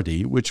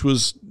authority, which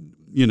was,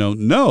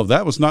 no,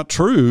 that was not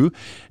true.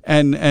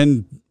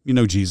 And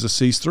Jesus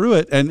sees through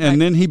it. And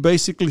then he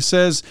basically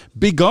says,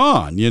 be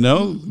gone,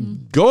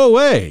 go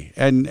away.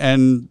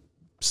 And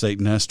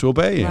Satan has to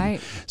obey him.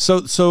 Right.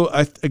 So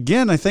I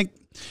think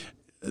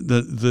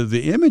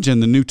the image in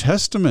the New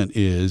Testament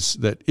is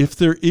that if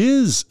there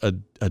is a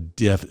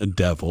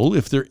devil,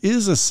 if there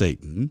is a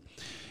Satan,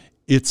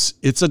 it's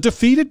a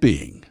defeated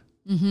being.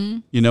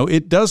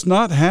 It does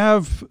not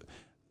have,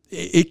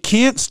 it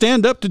can't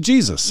stand up to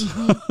Jesus,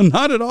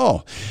 not at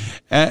all.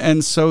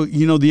 And so,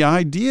 the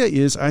idea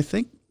is, I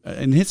think,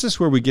 and this is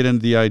where we get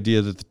into the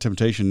idea that the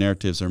temptation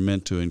narratives are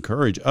meant to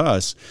encourage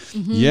us.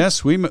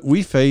 Yes,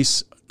 we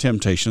face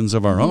temptations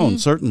of our own,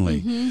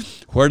 certainly.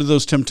 Where do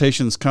those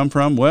temptations come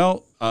from?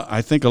 Well,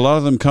 I think a lot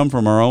of them come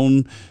from our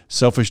own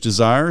selfish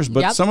desires,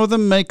 but some of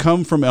them may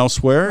come from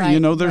elsewhere. Right,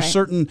 there's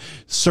certain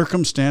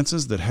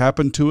circumstances that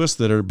happen to us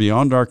that are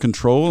beyond our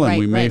control, and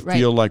we may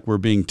feel like we're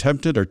being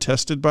tempted or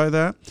tested by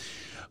that.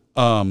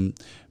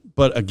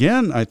 But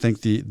again, I think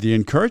the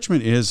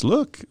encouragement is,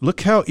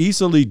 look how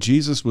easily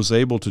Jesus was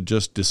able to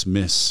just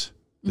dismiss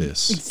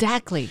this.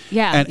 Exactly.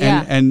 Yeah.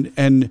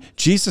 And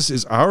Jesus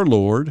is our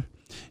Lord.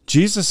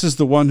 Jesus is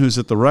the one who's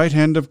at the right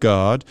hand of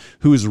God,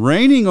 who is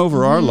reigning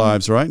over our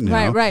lives right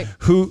now. Right.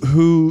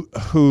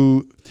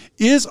 Who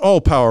is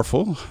all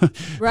powerful,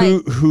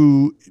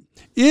 who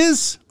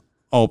is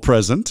all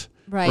present.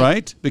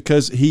 Right?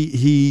 Because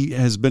he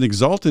has been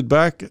exalted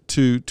back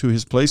to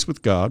his place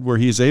with God, where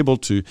he is able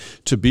to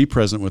be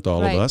present with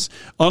all of us.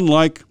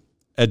 Unlike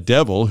a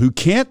devil who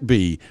can't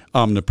be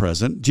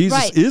omnipresent,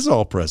 Jesus is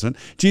all present.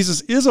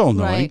 Jesus is all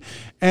knowing,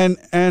 and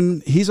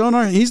he's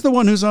the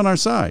one who's on our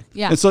side.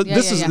 Yeah. And so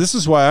this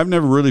is why I've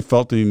never really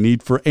felt any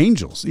need for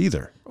angels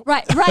either.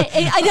 Right.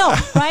 I know.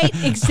 Right.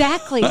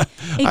 Exactly.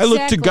 I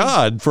look to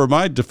God for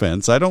my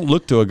defense. I don't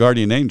look to a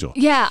guardian angel.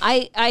 Yeah,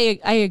 I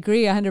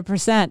agree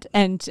 100%.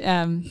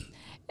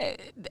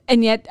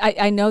 And yet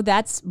I know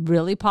that's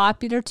really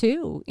popular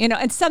too.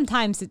 And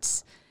sometimes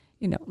it's,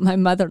 my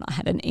mother-in-law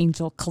had an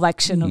angel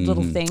collection of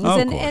little things. Oh,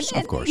 and,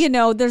 of course.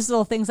 There's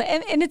little things.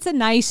 And it's a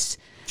nice,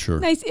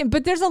 Sure.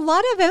 but there's a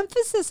lot of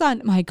emphasis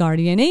on my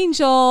guardian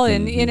angel.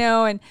 And,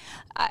 and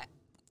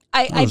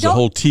I There's don't. a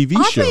whole TV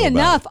show Oddly about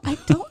enough, it. I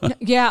don't know.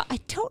 Yeah, I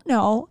don't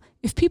know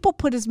if people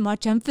put as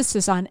much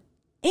emphasis on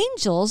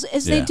angels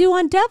as they Yeah. do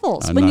on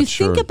devils. I'm When not you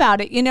sure. think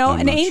about it, I'm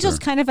an not angel's sure.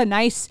 kind of a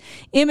nice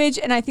image,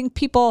 and I think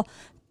people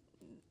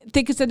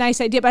think it's a nice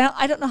idea. But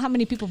I don't know how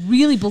many people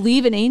really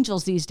believe in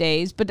angels these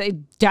days, but they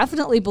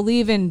definitely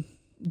believe in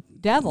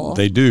devil.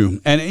 They do.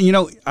 And,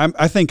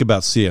 I think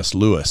about C.S.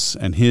 Lewis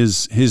and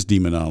his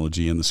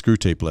demonology in the Screw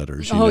Tape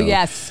Letters.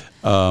 Yes.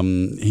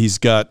 He's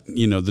got,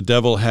 the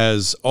devil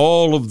has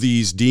all of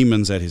these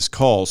demons at his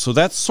call. So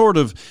that sort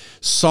of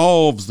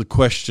solves the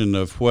question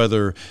of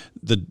whether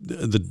the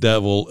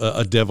devil,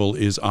 a devil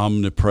is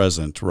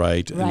omnipresent,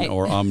 right? Right.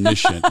 Or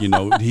omniscient.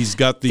 He's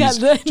got these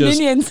Got the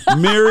minions.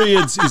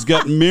 myriads. He's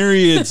got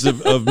myriads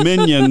of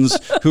minions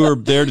who are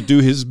there to do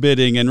his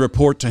bidding and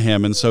report to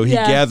him. And so he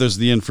Yes. gathers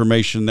the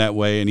information that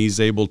way, and he's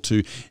able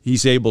to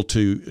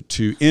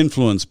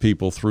influence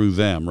people through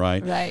them,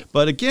 right? Right.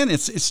 But again,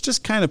 it's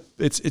just kind of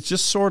it's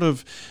just sort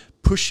of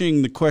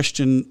pushing the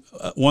question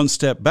one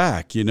step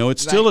back. It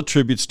still Right.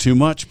 attributes too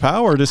much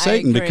power to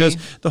Satan, agree. because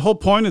the whole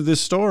point of this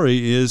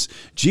story is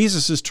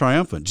Jesus is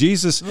triumphant.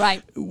 Jesus,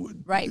 Right.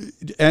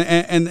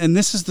 and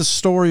this is the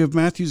story of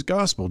Matthew's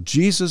gospel.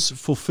 Jesus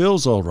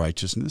fulfills all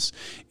righteousness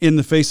in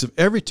the face of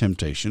every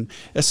temptation.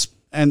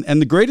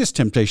 And the greatest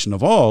temptation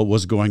of all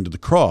was going to the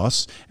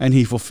cross, and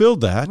he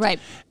fulfilled that. Right.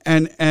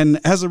 And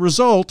as a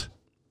result,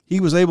 he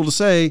was able to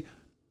say,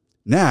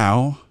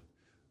 now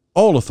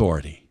all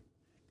authority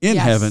in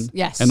Yes, heaven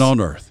yes. and on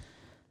earth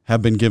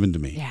have been given to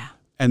me. Yeah.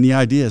 And the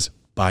idea is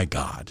by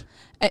God.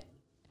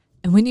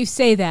 And when you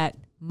say that,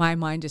 my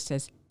mind just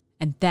says,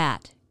 and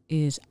that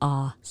is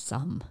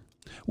awesome.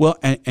 Well,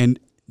 and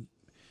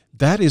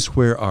that is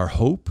where our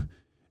hope,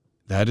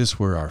 that is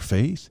where our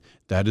faith,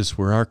 that is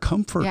where our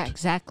comfort. Yeah,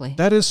 exactly.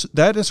 That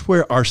is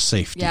where our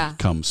safety Yeah.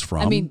 comes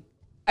from.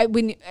 I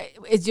mean,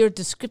 it's your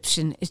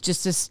description is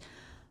just this.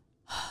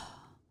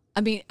 I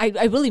mean,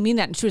 I really mean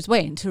that in truest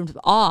way, in terms of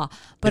awe,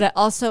 but I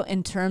also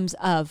in terms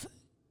of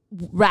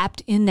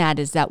wrapped in that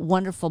is that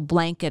wonderful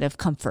blanket of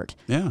comfort.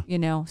 Yeah.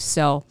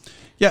 So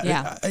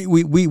Yeah.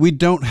 We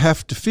don't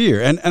have to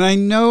fear. And I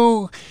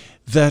know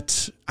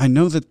that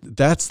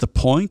that's the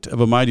point of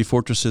A Mighty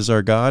Fortress Is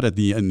Our God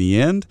in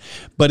the end,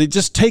 but it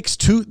just takes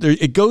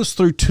it goes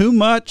through too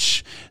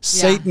much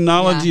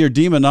Satanology or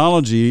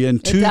demonology,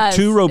 and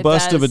too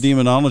robust of a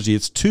demonology.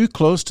 It's too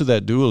close to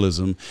that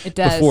dualism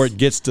before it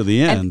gets to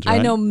the end. And I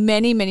know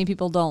many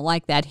people don't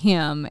like that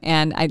hymn,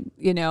 and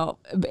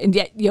and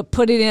yet you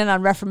put it in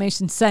on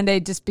Reformation Sunday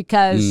just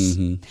because.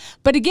 Mm-hmm.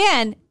 But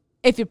again,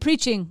 if you're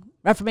preaching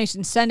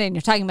Reformation Sunday and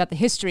you're talking about the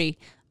history,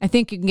 I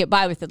think you can get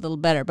by with it a little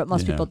better, but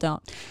most people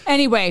don't.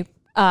 Anyway,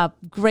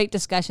 great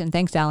discussion.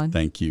 Thanks, Alan.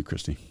 Thank you,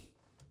 Christy.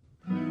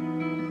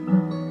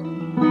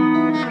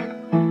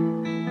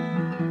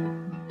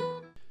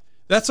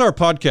 That's our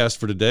podcast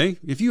for today.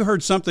 If you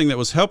heard something that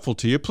was helpful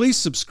to you, please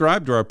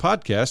subscribe to our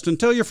podcast and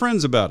tell your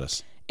friends about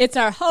us. It's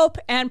our hope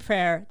and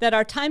prayer that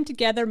our time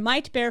together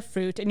might bear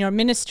fruit in your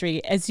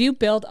ministry as you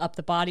build up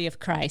the body of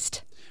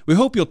Christ. We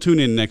hope you'll tune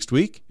in next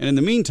week. And in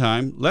the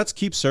meantime, let's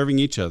keep serving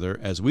each other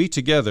as we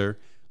together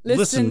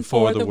listen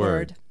for the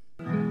word.